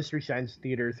vibe of Mystery Science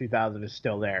Theater 3000 is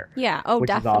still there. Yeah. Oh,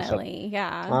 definitely.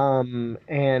 Awesome.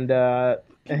 Yeah. And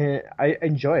I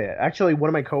enjoy it. Actually, one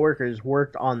of my coworkers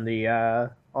worked on the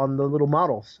little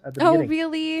models at the beginning. Oh,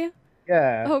 really?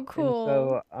 Yeah. Oh,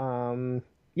 cool. And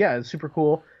so it's super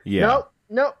cool. Yeah.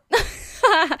 Nope.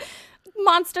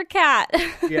 Monster cat.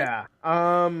 Yeah.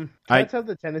 Cats have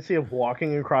the tendency of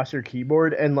walking across your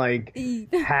keyboard and like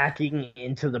hacking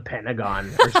into the Pentagon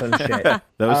or some shit.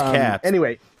 Those cats.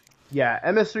 Anyway,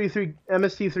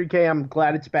 MST3K. I'm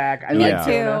glad it's back. I like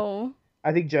Jonah.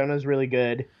 I think Jonah's really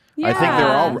good. Yeah.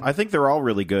 I think they're all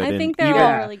really good. I think they're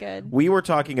all really good. We were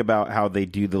talking about how they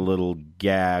do the little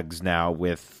gags now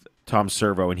with Tom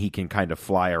Servo, and he can kind of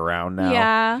fly around now.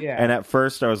 Yeah. And at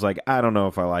first I was like, I don't know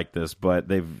if I like this, but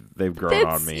they've grown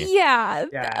on me. Yeah.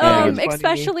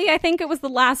 Especially I think it was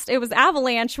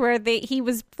Avalanche where he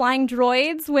was flying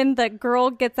droids when the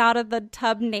girl gets out of the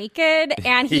tub naked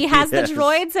and he has the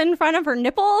droids in front of her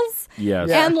nipples. Yes.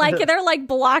 And like they're like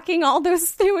blocking all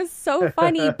those. It was so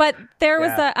funny. But there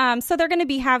was so they're going to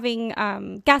be having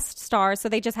guest stars. So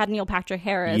they just had Neil Patrick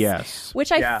Harris. Yes.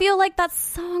 Which I feel like that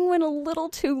song went a little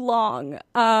too long.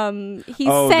 He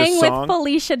sang with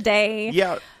Felicia Day.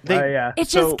 Yeah. It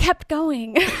just kept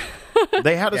going.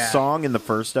 They had a song in the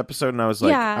first episode, and I was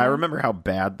like, I remember how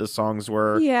bad the songs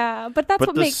were. Yeah, but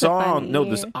what makes it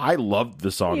funny. I loved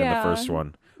the song in the first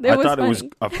one. I thought it was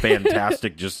a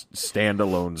fantastic, just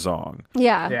standalone song.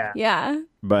 Yeah.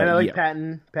 But and I like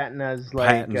Patton. Patton has like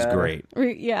Patton's great.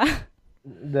 Yeah.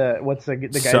 What's the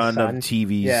guy's son of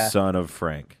TV's son of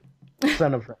Frank.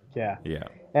 Son of Frank, yeah. Yeah.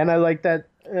 And I like that.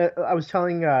 I was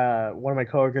telling one of my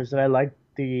coworkers that I like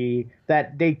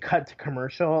that they cut to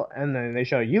commercial and then they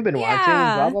show you've been watching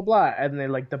blah blah blah, and they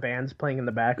like the band's playing in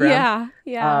the background.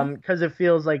 Yeah. Because it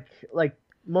feels like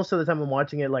most of the time I'm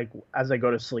watching it like as I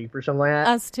go to sleep or something like that.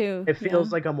 Us too. It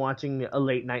feels like I'm watching a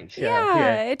late night show.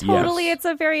 Yeah, it totally. Yes. It's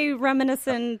a very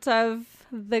reminiscent of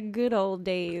the good old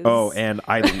days. Oh, and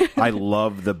I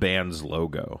love the band's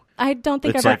logo. I don't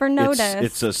think It's I've like- ever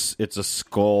noticed. It's a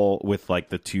skull with like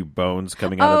the two bones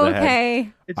coming out of the head.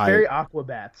 Okay. It's very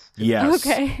Aquabats. Yes.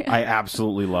 Okay. I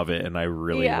absolutely love it, and I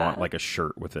really Yeah. want like a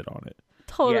shirt with it on it.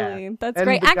 Totally. Yeah. That's And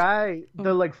great. the guy,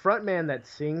 the like front man that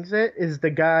sings it is the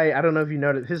guy. I don't know if you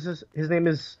noticed. His name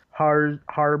is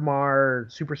Harmar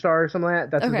Superstar or something like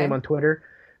that. That's his Okay. name on Twitter.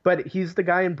 But he's the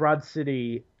guy in Broad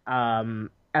City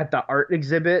at the art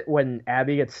exhibit when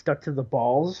Abby gets stuck to the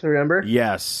balls. Remember?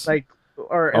 Yes. Like,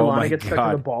 or Oh Ilana my gets stuck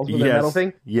God. to the balls with Yes. the metal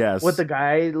thing. Yes. With the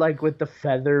guy like with the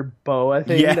feather boa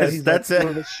thing. Yes, that he's, that's like, it.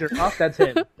 With his shirt off. That's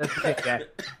him. That's the same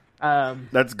guy.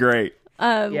 That's great.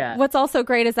 Yeah. What's also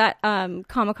great is that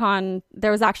Comic-Con,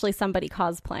 there was actually somebody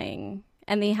cosplaying,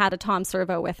 and they had a Tom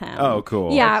Servo with him. Oh,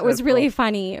 cool. Yeah, That's it was so really cool.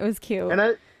 funny. It was cute. And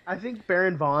I think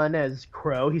Baron Vaughn as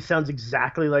Crow, he sounds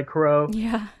exactly like Crow.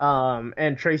 Yeah.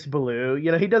 And Trace Ballou,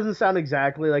 he doesn't sound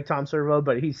exactly like Tom Servo,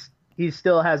 but he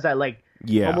still has that like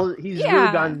Yeah. almost he's Yeah.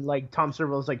 really gone like Tom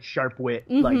Servo's like sharp wit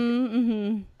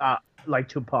like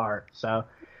to par. So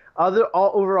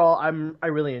overall I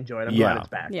really enjoyed it. I'm glad Yeah. it's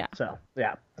back. Yeah. So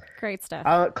yeah. Great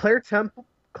stuff.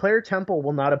 Claire Temple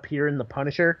will not appear in The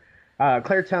Punisher.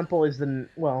 Claire Temple is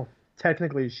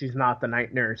technically she's not the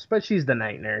night nurse, but she's the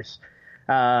night nurse.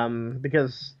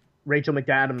 Because Rachel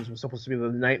McAdams was supposed to be the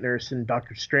night nurse in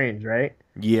Doctor Strange, right?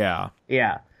 Yeah.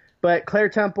 Yeah. But Claire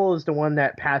Temple is the one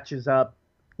that patches up,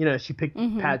 she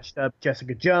patched up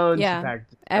Jessica Jones, Yeah, she patched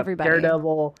everybody. up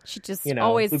Daredevil. She just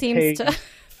Luke seems Cage. to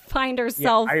find Yeah,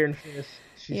 herself. Iron Fist.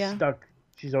 She's Yeah. stuck.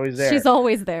 She's always there. She's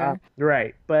always there.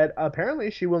 Right. But apparently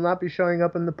she will not be showing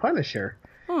up in The Punisher,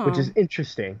 which is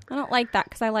interesting. I don't like that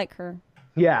because I like her.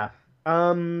 Yeah.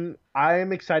 I'm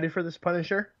excited for this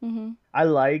Punisher. Mm-hmm. I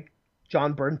like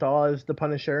John Bernthal as the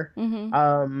Punisher.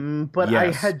 Mm-hmm. But I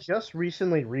Yes. had just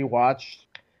recently rewatched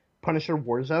Punisher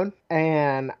Warzone,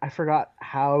 and I forgot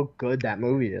how good that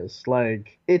movie is.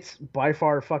 Like, it's by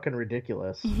far fucking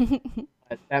ridiculous.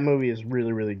 But that movie is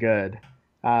really, really good.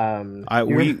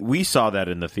 We saw that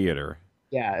in the theater.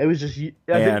 Yeah, it was just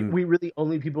I And- think we were the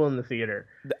only people in the theater,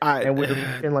 and we were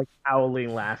in like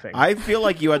howling laughing. I feel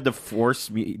like you had to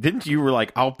force me. Didn't you? Were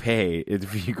like, I'll pay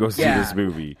if you go see Yeah. this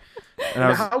movie. And I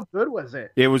was, How good was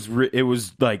it? it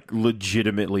was like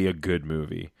legitimately a good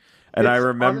movie. And I It's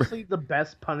remember, honestly the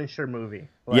best Punisher movie.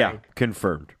 yeah,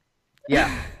 confirmed.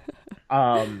 Yeah.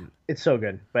 It's so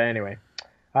good. But anyway.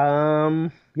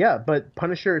 Yeah, but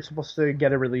Punisher is supposed to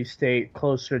get a release date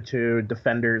closer to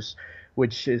Defenders,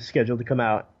 which is scheduled to come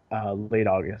out late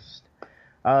August.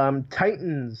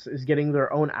 Titans is getting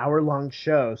their own hour-long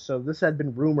show, so this had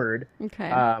been rumored Okay.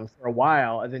 for a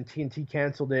while, and then TNT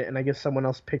canceled it, and I guess someone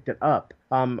else picked it up.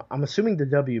 I'm assuming the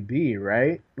WB,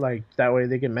 right? Like, that way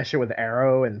they can mesh it with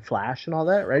Arrow and Flash and all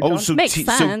that, right, John? Oh, so Makes so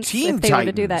sense Teen if they were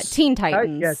to do that. Titans. Teen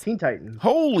Titans. Yeah, Teen Titans.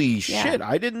 Holy shit!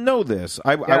 I didn't know this.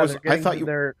 I thought you.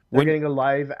 They're when- getting a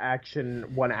live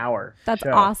action 1 hour. That's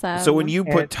show. awesome. So when you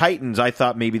put And- Titans, I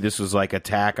thought maybe this was like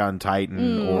Attack on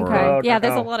Titan or Okay. Oh, Yeah,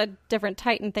 there's no. a lot of different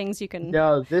Titan things you can.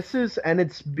 No, this is, and and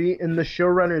the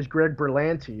showrunner is Greg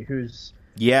Berlanti, who's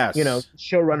yes,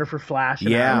 showrunner for Flash and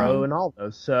Yeah. Arrow and all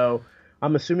those. So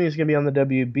I'm assuming it's gonna be on the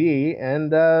WB,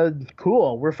 and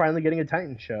cool. We're finally getting a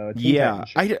Titan show. A Teen Yeah,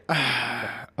 Titan show.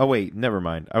 oh wait, never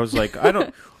mind. I was like, I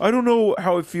don't know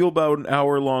how I feel about an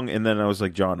hour long, and then I was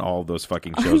like, John, all of those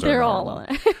fucking shows They're are all long.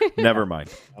 on. Never mind.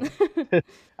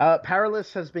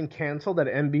 Powerless has been canceled at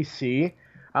NBC.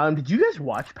 Did you guys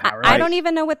watch Powerless? I don't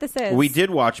even know what this is. We did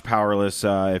watch Powerless.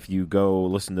 If you go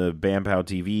listen to BamPow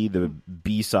TV, the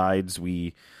B-sides,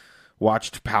 we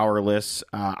watched Powerless.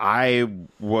 I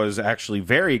was actually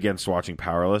very against watching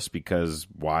Powerless because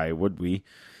why would we?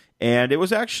 And it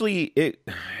was actually,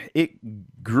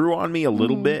 it grew on me a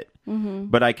little bit,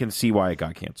 but I can see why it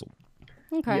got canceled.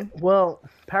 Okay. Yeah, well,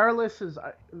 Powerless is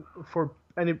for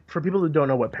people who don't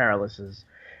know what Powerless is.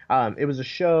 It was a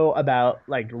show about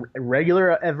like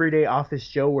regular everyday office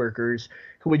Joe workers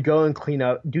who would go and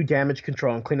do damage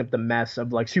control and clean up the mess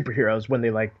of like superheroes when they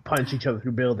like punch each other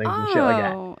through buildings and shit like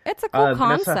that. Oh, it's a cool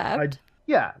concept.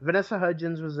 Vanessa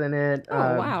Hudgens was in it. Oh,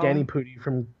 wow. Danny Pudi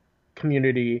from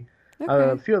Community. a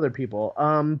Okay. few other people.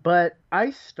 But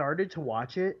I started to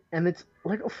watch it, and it's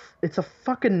like it's a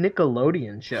fucking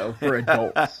Nickelodeon show for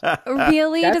adults.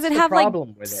 Really? That's Does it the have like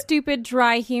problem with it. stupid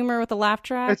dry humor with a laugh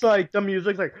track? It's like the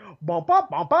music's like bum bum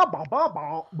bum bum bum bum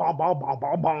bum bum bum bum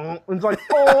bum bum. And it's like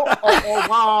oh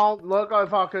wow, look, a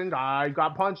fucking guy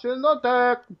got punched in the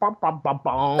dick. Bum bum bum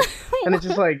bum. And it's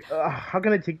just like, how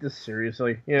can I take this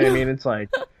seriously? You know what I mean? It's like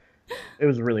it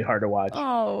was really hard to watch.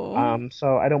 Oh.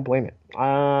 So I don't blame it.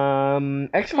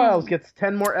 X-Files gets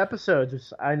 10 more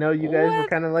episodes. I know you guys were What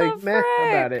kind of the like meh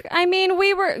about it. frick? I mean,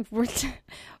 we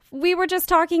were just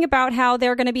talking about how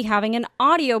they're going to be having an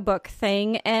audiobook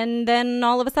thing, and then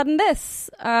all of a sudden this.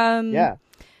 Yeah.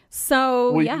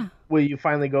 So, Will you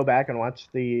finally go back and watch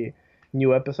the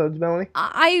new episodes, Melanie?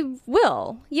 I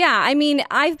will. Yeah. I mean,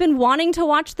 I've been wanting to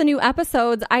watch the new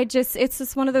episodes. It's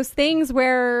just one of those things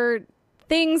where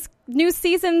new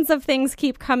seasons of things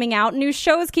keep coming out, new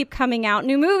shows keep coming out,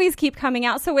 new movies keep coming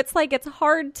out. So it's like, it's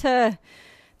hard to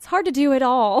do it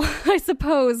all, I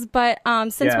suppose. But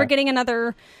since we're getting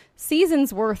another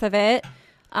season's worth of it,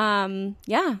 gonna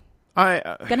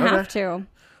have to.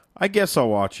 I guess I'll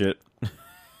watch it.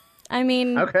 I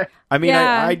mean, Okay. I mean,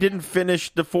 Yeah. I didn't finish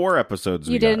the 4 episodes.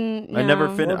 You we got. didn't, I never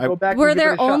no. finished. We'll go back and were give it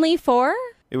there a shot. only 4?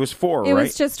 It was 4, It right?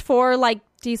 was just 4 like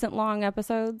decent long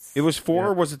episodes. It was 4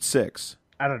 or was it 6?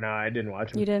 I don't know. I didn't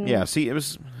watch them. You didn't. Yeah, see, it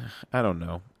was. I don't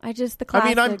know. The I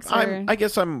classics. mean, I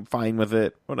guess I'm fine with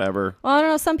it. Whatever. Well, I don't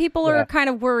know. Some people Yeah. are kind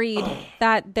of worried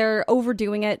that they're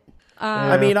overdoing it.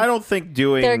 I mean, I don't think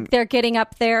doing. They're getting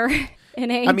up there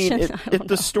in age. I mean, and I if don't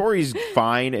the know. story's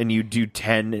fine and you do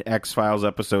 10 X-Files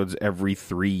episodes every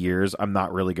 3 years, I'm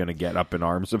not really going to get up in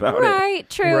arms about it. Right,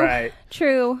 true, Right.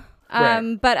 true.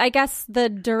 Right. But I guess the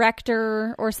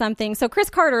director or something. So Chris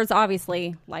Carter is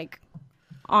obviously like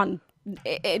on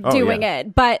doing yeah.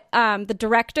 it, but the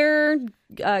director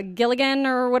Gilligan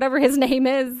or whatever his name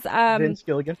is, Vince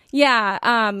Gilligan.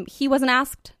 he wasn't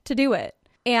asked to do it,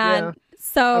 and Yeah.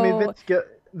 so I mean,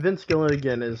 Vince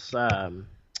Gilligan is,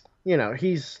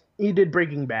 he did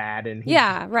Breaking Bad, and he's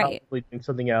Yeah, right. probably doing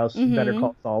something else. Mhm. Better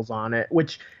Call Saul's on it.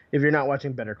 Which, if you're not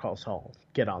watching Better Call Saul,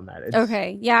 get on that. It's,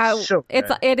 okay, yeah, so good.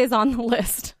 it is on the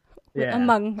list. Yeah,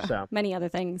 Among so. many other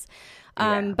things.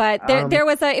 Yeah. But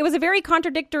it was a very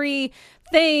contradictory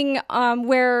thing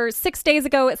where 6 days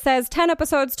ago it says 10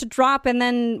 episodes to drop, and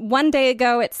then 1 day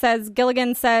ago it says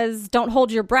Gilligan says don't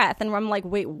hold your breath, and I'm like,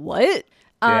 wait, what?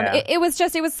 Yeah. It was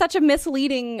such a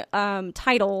misleading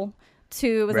title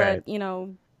Right.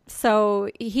 so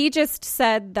he just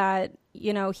said that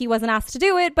he wasn't asked to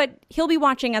do it, but he'll be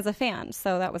watching as a fan,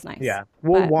 so that was nice. Yeah,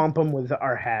 we'll But- womp them with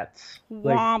our hats.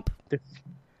 Womp.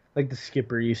 Like the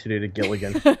skipper used to do to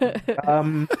Gilligan.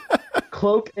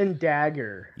 Cloak and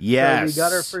Dagger. Yes. So we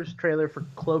got our first trailer for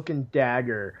Cloak and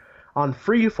Dagger on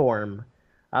Freeform, which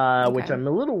Okay. I'm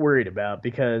a little worried about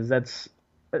because that's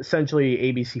essentially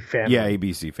ABC Family. Yeah,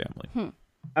 ABC Family.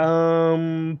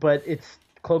 But it's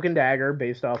Cloak and Dagger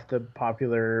based off the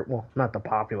popular, well, not the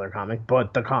popular comic,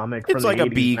 but the comic from It's the like a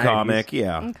 80s, B 90s. comic,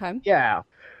 yeah. Okay. Yeah.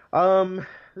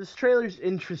 This trailer's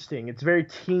interesting. It's very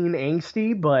teen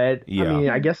angsty, but Yeah. I mean,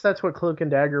 I guess that's what Cloak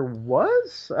and Dagger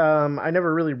was. I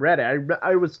never really read it.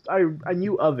 I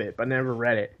knew of it, but never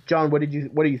read it. John, what do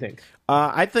you think?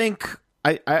 I think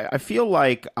I feel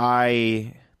like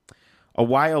a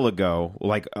while ago,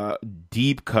 like a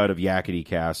deep cut of Yakety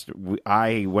Cast,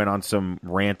 I went on some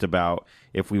rant about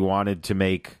if we wanted to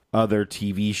make other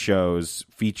TV shows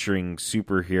featuring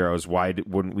superheroes, why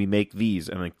wouldn't we make these?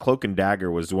 And then Cloak and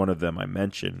Dagger was one of them I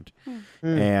mentioned.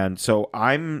 And so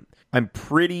I'm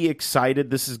pretty excited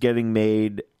this is getting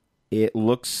made. It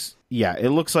looks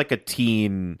like a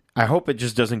teen. I hope it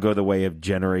just doesn't go the way of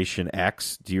Generation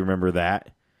X. Do you remember that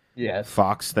Yes.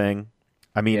 Fox thing?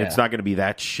 I mean, Yeah. it's not going to be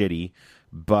that shitty,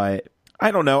 but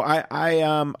I don't know.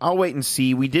 I'll wait and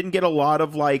see. We didn't get a lot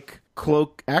of like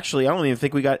cloak. Actually, I don't even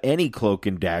think we got any cloak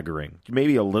and daggering.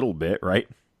 Maybe a little bit, right?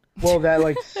 Well,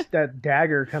 that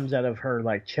dagger comes out of her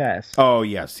like chest, Oh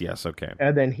yes, okay.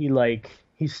 and then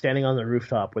he's standing on the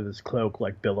rooftop with his cloak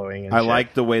like billowing. And I shit.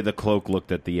 like the way the cloak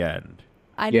looked at the end.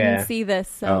 I Yeah. didn't see this,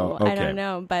 so Oh, I okay. don't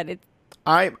know, but it's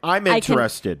I'm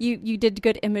interested. You did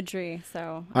good imagery,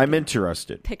 so I'm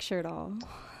interested. picture it all.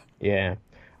 Yeah.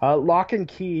 Lock and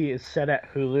Key is set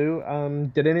at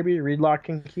Hulu. Did anybody read Lock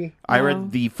and Key? I No.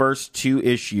 read the first 2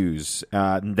 issues.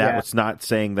 That was not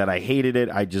saying that I hated it.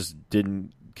 I just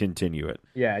didn't continue it.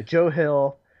 Yeah, Joe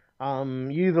Hill.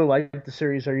 You either like the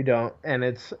series or you don't, and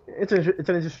it's an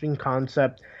interesting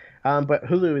concept. But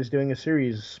Hulu is doing a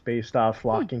series based off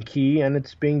Lock and Key, and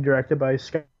it's being directed by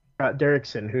Scott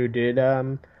Derrickson, who did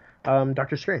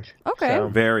Doctor Strange. Okay. So,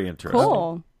 Very interesting.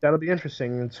 Cool. That'll be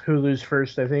interesting. It's Hulu's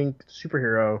first, I think,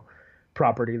 superhero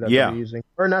property that Yeah. they're using,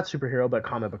 or not superhero, but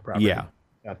comic book property. Yeah.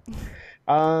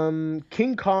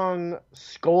 King Kong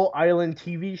Skull Island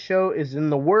TV show is in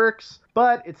the works,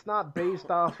 but it's not based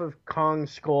off of Kong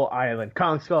Skull Island.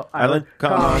 Kong Skull Island.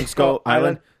 Kong Skull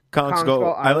Island. Kong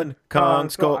Skull Island. Kong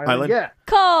Skull Island. Yeah.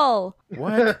 Cole.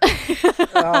 What?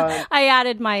 I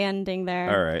added my ending there.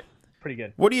 All right. Pretty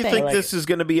good. What do you Thanks. think this is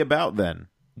going to be about then?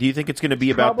 Do you think it's going to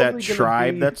be about that probably gonna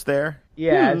tribe be- that's there?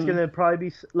 Yeah, it's gonna probably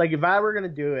be like if I were gonna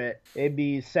do it, it'd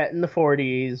be set in the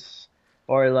 40s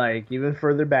or like even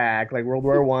further back, like World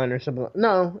War One or something.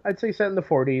 No, I'd say set in the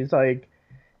 40s, like,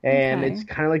 and Okay. it's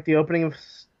kind of like the opening of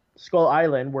Skull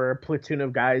Island, where a platoon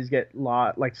of guys get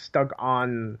stuck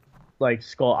on like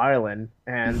Skull Island,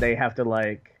 and they have to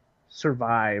like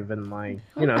survive and like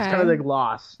it's Okay. kind of like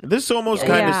Lost. This almost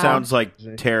kind of Yeah. sounds like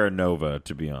Terra Nova,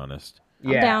 to be honest.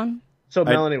 I'm down. So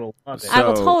Melanie will love it. So- I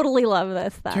will totally love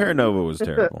this then. Terra Nova was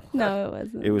terrible. No, it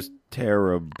wasn't. It was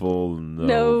terrible no.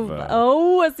 Nova.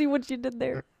 Oh, I see what you did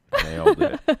there. Nailed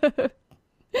it.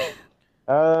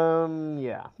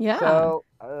 Yeah. Yeah. So,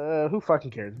 who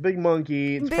fucking cares? Big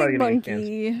Monkey. It's probably Big gonna get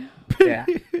canceled.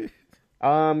 monkey.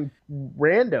 Yeah.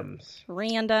 Randoms.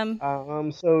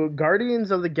 Random. So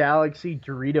Guardians of the Galaxy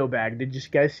Dorito bag. Did you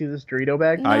guys see this Dorito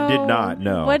bag? I did not,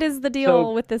 no. What is the deal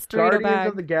So, with this Dorito Guardians bag?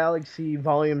 of the Galaxy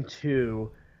Volume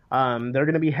 2. They're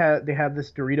gonna be they have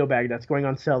this Dorito bag that's going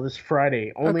on sale this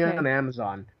Friday, only Okay. on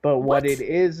Amazon. But what it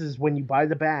is when you buy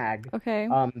the bag, Okay.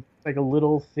 like a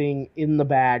little thing in the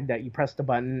bag that you press the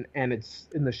button, and it's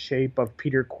in the shape of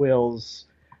Peter Quill's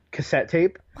cassette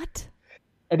tape, What?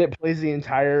 and it plays the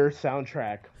entire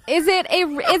soundtrack. Is it a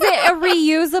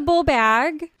reusable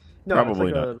bag? No,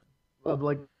 Probably it's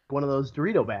like one of those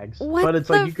Dorito bags, What but it's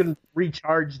the like you can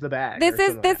recharge the bag. This or is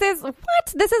something like this is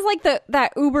what? This is like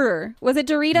that Uber. Was it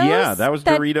Doritos? Yeah, that was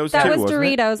Doritos That too, was wasn't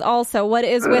it? Doritos also. What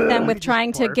is with them with Just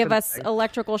trying to barf give in us the bag.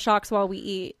 electrical shocks while we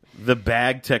eat? The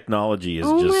bag technology is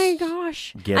Oh just... my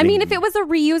gosh. I getting- mean, if it was a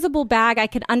reusable bag, I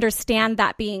could understand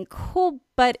that being cool,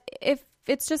 but if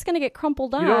it's just going to get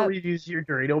crumpled that. You don't up. reuse your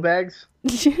Dorito bags.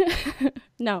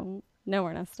 No,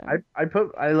 Ernesto. I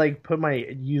put my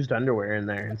used underwear in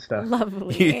there and stuff.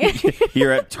 Lovely.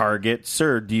 You're at Target.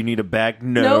 Sir, do you need a bag?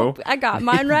 No. Nope, I got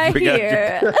mine right We got-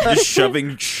 here. Just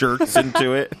shoving shirts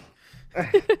into it.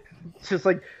 It's just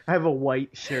like I have a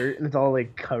white shirt and it's all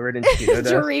like covered in Cheeto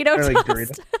dust. Dorito Or, like,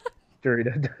 dust.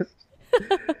 Dorito dust.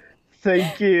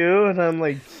 Thank you. And I'm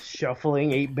like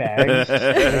shuffling 8 bags,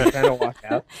 just trying to walk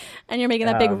out. And you're making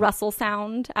that big rustle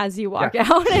sound as you walk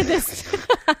out. And just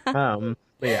But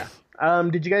yeah.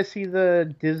 Did you guys see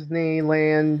the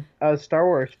Disneyland Star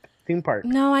Wars theme park?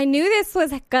 No, I knew this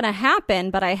was gonna happen,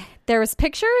 but there was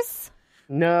pictures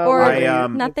No. or I,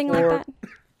 nothing like that.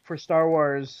 For Star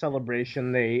Wars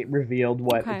Celebration, they revealed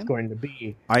what Okay. it's going to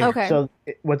be. Okay. So,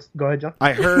 go ahead, John.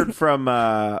 I heard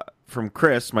from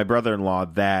Chris, my brother-in-law,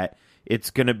 that it's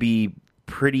going to be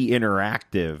pretty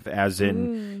interactive, as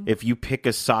in if you pick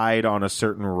a side on a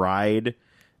certain ride,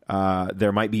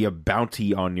 there might be a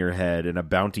bounty on your head, and a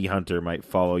bounty hunter might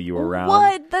follow you around.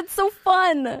 What? That's so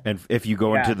fun. And if you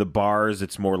go Yeah. into the bars,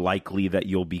 it's more likely that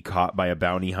you'll be caught by a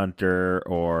bounty hunter,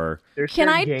 or... There's Can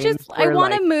certain I games just? I where,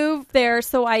 want to like, move there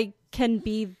so I can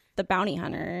be the bounty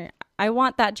hunter. I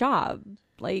want that job.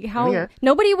 Like how Yeah.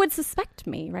 nobody would suspect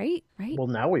me, right? Right? Well,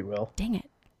 now we will. Dang it!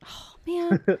 Oh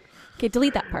man. Okay,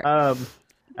 delete that part. Um,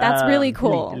 That's really delete,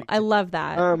 cool. delete. I love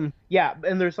that. Yeah,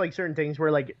 and there's like certain things where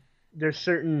like there's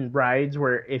certain rides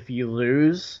where if you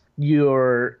lose,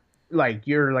 you're like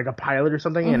a pilot or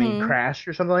something and you crash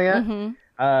or something like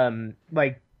that.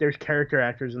 Like there's character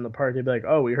actors in the park. They'd be like,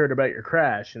 "Oh, we heard about your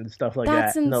crash" and stuff like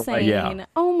That's that. And they'll, insane. Yeah.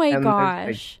 Oh my And there's, like,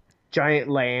 gosh. giant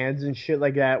lands and shit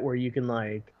like that where you can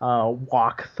like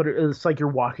walk through. It's like you're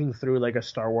walking through like a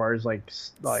Star Wars like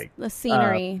The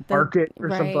scenery. the- market or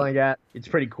something right. like that. It's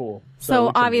pretty cool. it So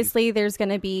looks amazing. obviously there's going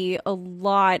to be a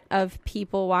lot of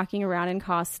people walking around in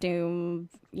costume,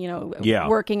 Yeah.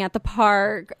 working at the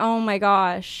park. Oh my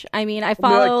gosh. I mean, I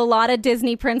follow a lot of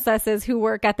Disney princesses who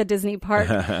work at the Disney park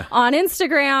on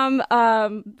Instagram.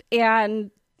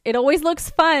 And it always looks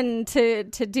fun to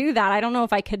do that. I don't know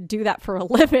if I could do that for a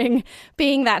living,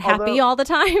 being that happy Although- all the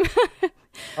time.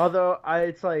 Although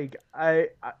it's like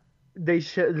they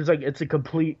should. There's like it's a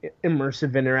complete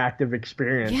immersive interactive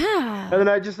experience. Yeah. And then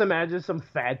I just imagine some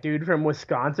fat dude from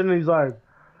Wisconsin, and he's like,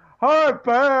 "Hi,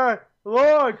 Pat.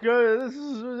 Look, this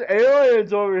is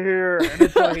aliens over here." And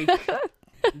it's like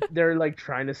they're like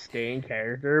trying to stay in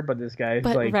character, but this guy's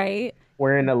But like right.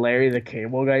 wearing a Larry the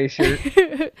Cable Guy shirt.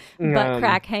 Butt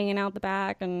crack hanging out the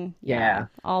back and Yeah.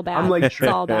 all bad. I'm like, it's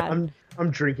all bad.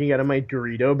 I'm drinking out of my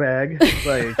Dorito bag.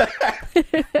 Like,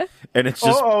 And it's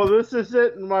just this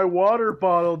isn't my water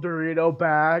bottle Dorito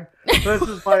bag. This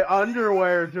is my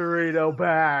underwear Dorito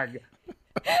bag.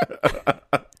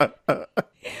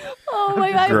 Oh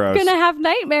my god, Gross. I'm gonna have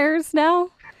nightmares now.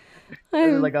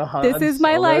 Like a Han This is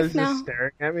my Solo life is now. just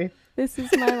staring at me. This is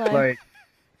my life.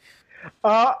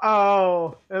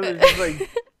 Like, and it's just like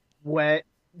wet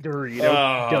Dorito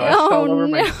dust Oh, all over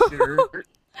my no. shirt.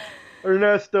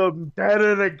 Ernesto did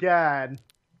it again.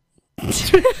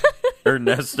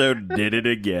 Ernesto did it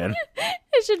again.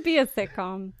 It should be a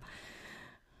sitcom.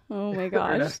 Oh my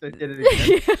gosh. Ernesto did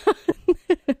it again.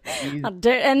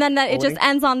 And then it just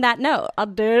ends on that note. I'll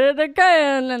do it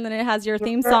again. And then it has your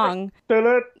theme song.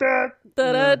 Da-da-da.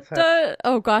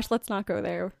 Oh gosh, let's not go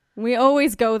there. We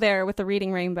always go there with the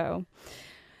Reading Rainbow.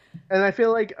 And I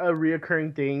feel like a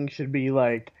reoccurring thing should be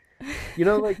like,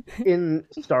 like in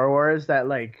Star Wars that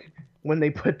like when they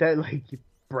put that like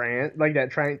branch, like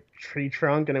that tree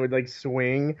trunk, and it would like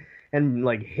swing and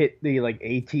like hit the like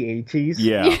AT-ATs.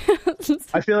 Yeah.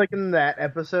 I feel like in that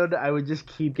episode, I would just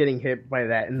keep getting hit by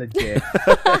that in the dick.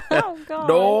 Oh god.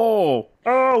 No.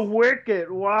 Oh,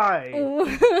 Wicket, why?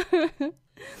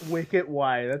 Wicket,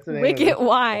 why? That's the name. Wicket of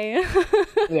why? it.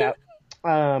 Yeah.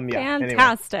 Yeah.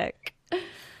 Fantastic. Anyway.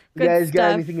 Good You guys got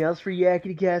stuff. anything else for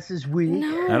Yakety Cast this week?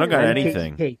 No. I don't got I'm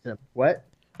anything. Casey. What?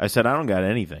 I said I don't got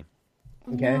anything.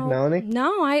 Okay, No. Melanie?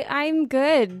 No, I'm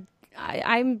good.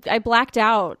 I blacked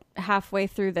out halfway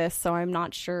through this, so I'm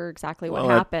not sure exactly what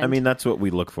happened. I mean, that's what we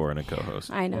look for in a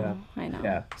co-host. I know.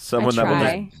 Yeah. Someone that will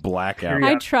try. just black out.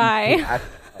 I try.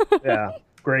 Yeah.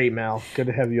 Great, Mel. Good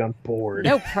to have you on board.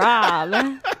 No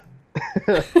problem.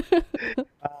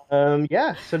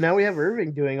 Yeah, so now we have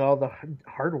Irving doing all the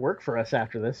hard work for us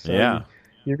after this. So Yeah.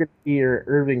 You're going to hear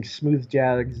Irving's smooth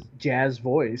jazz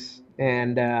voice.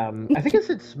 And I think I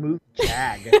said smooth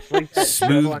jag. Like that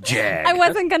Smooth jag. I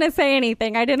wasn't gonna say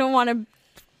anything. I didn't want to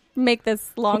make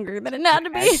this longer than it had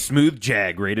to be. Smooth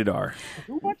Jag, rated R.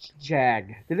 Who watched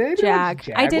Jag? Did anybody Jag. watch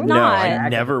Jag? I did What No, was not. I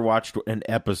Jag? never watched an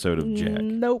episode of Jag.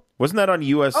 Nope. Wasn't that on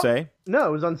USA? No,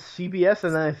 it was on CBS,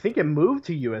 and then I think it moved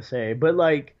to USA. But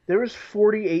like, there was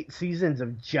 48 seasons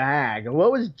of Jag.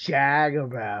 What was Jag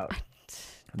about?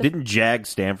 Didn't Jag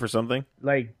stand for something?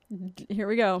 Like Here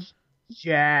we go.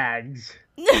 Jags.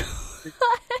 It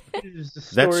was the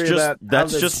story about how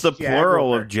That's just the Jaguar-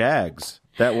 plural of Jags.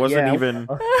 That wasn't Yeah, even.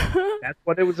 That's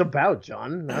what it was about,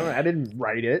 John. I didn't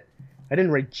write it. I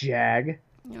didn't write Jag.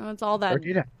 You know, it's all Or that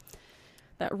did I?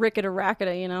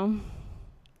 ricketa-racketa, you know?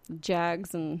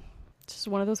 Jags and just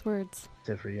one of those words.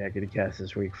 That's it for Yakety Cast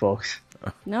this week, folks.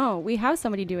 No, we have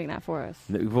somebody doing that for us.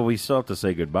 Well, we still have to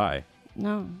say goodbye.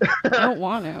 No, I don't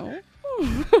want to.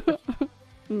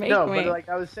 Make No, me. but like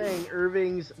I was saying,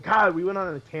 Irving's... God, we went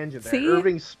on a tangent there. See?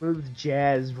 Irving's smooth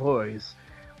jazz voice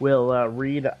will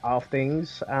read off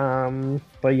things.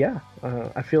 But yeah,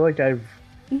 I feel like I've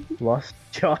lost a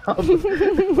job.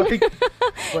 like,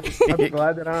 I'm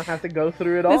glad that I don't have to go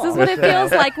through it all. This is what it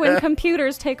feels like when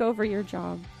computers take over your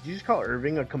job. Did you just call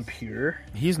Irving a computer?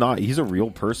 He's not. He's a real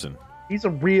person. He's a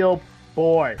real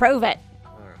boy. Prove it.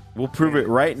 We'll prove it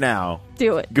right now.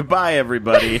 Do it. Goodbye,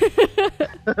 everybody.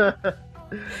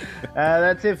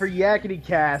 That's it for Yakety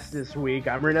Cast this week.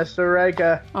 I'm Ernesto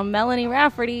Rica. I'm Melanie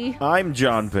Rafferty. I'm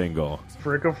John Pingle.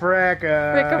 Fricka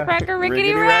fracka. Ricka fracka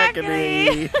rickety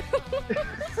rackety.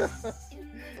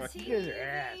 You guys are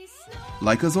ass.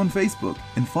 Like us on Facebook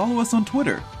and follow us on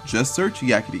Twitter. Just search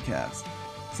YakityCast.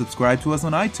 Subscribe to us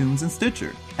on iTunes and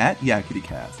Stitcher at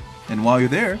YakityCast. And while you're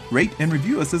there, rate and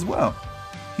review us as well.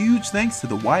 Huge thanks to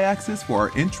the Y-Axis for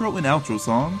our intro and outro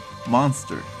song,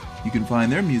 Monster. You can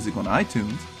find their music on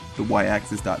iTunes,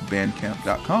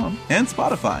 theyAxis.bandcamp.com, and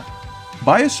Spotify.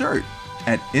 Buy a shirt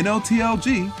at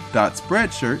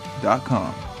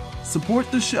notlg.spreadshirt.com.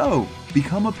 Support the show,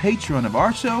 become a patron of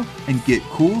our show, and get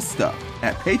cool stuff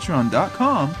at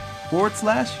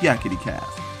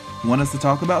patreon.com/YakityCast. Want us to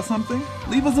talk about something?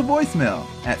 Leave us a voicemail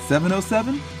at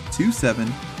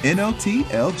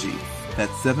 707-27-NOTLG.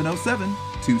 That's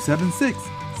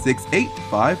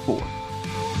 707-276-6854.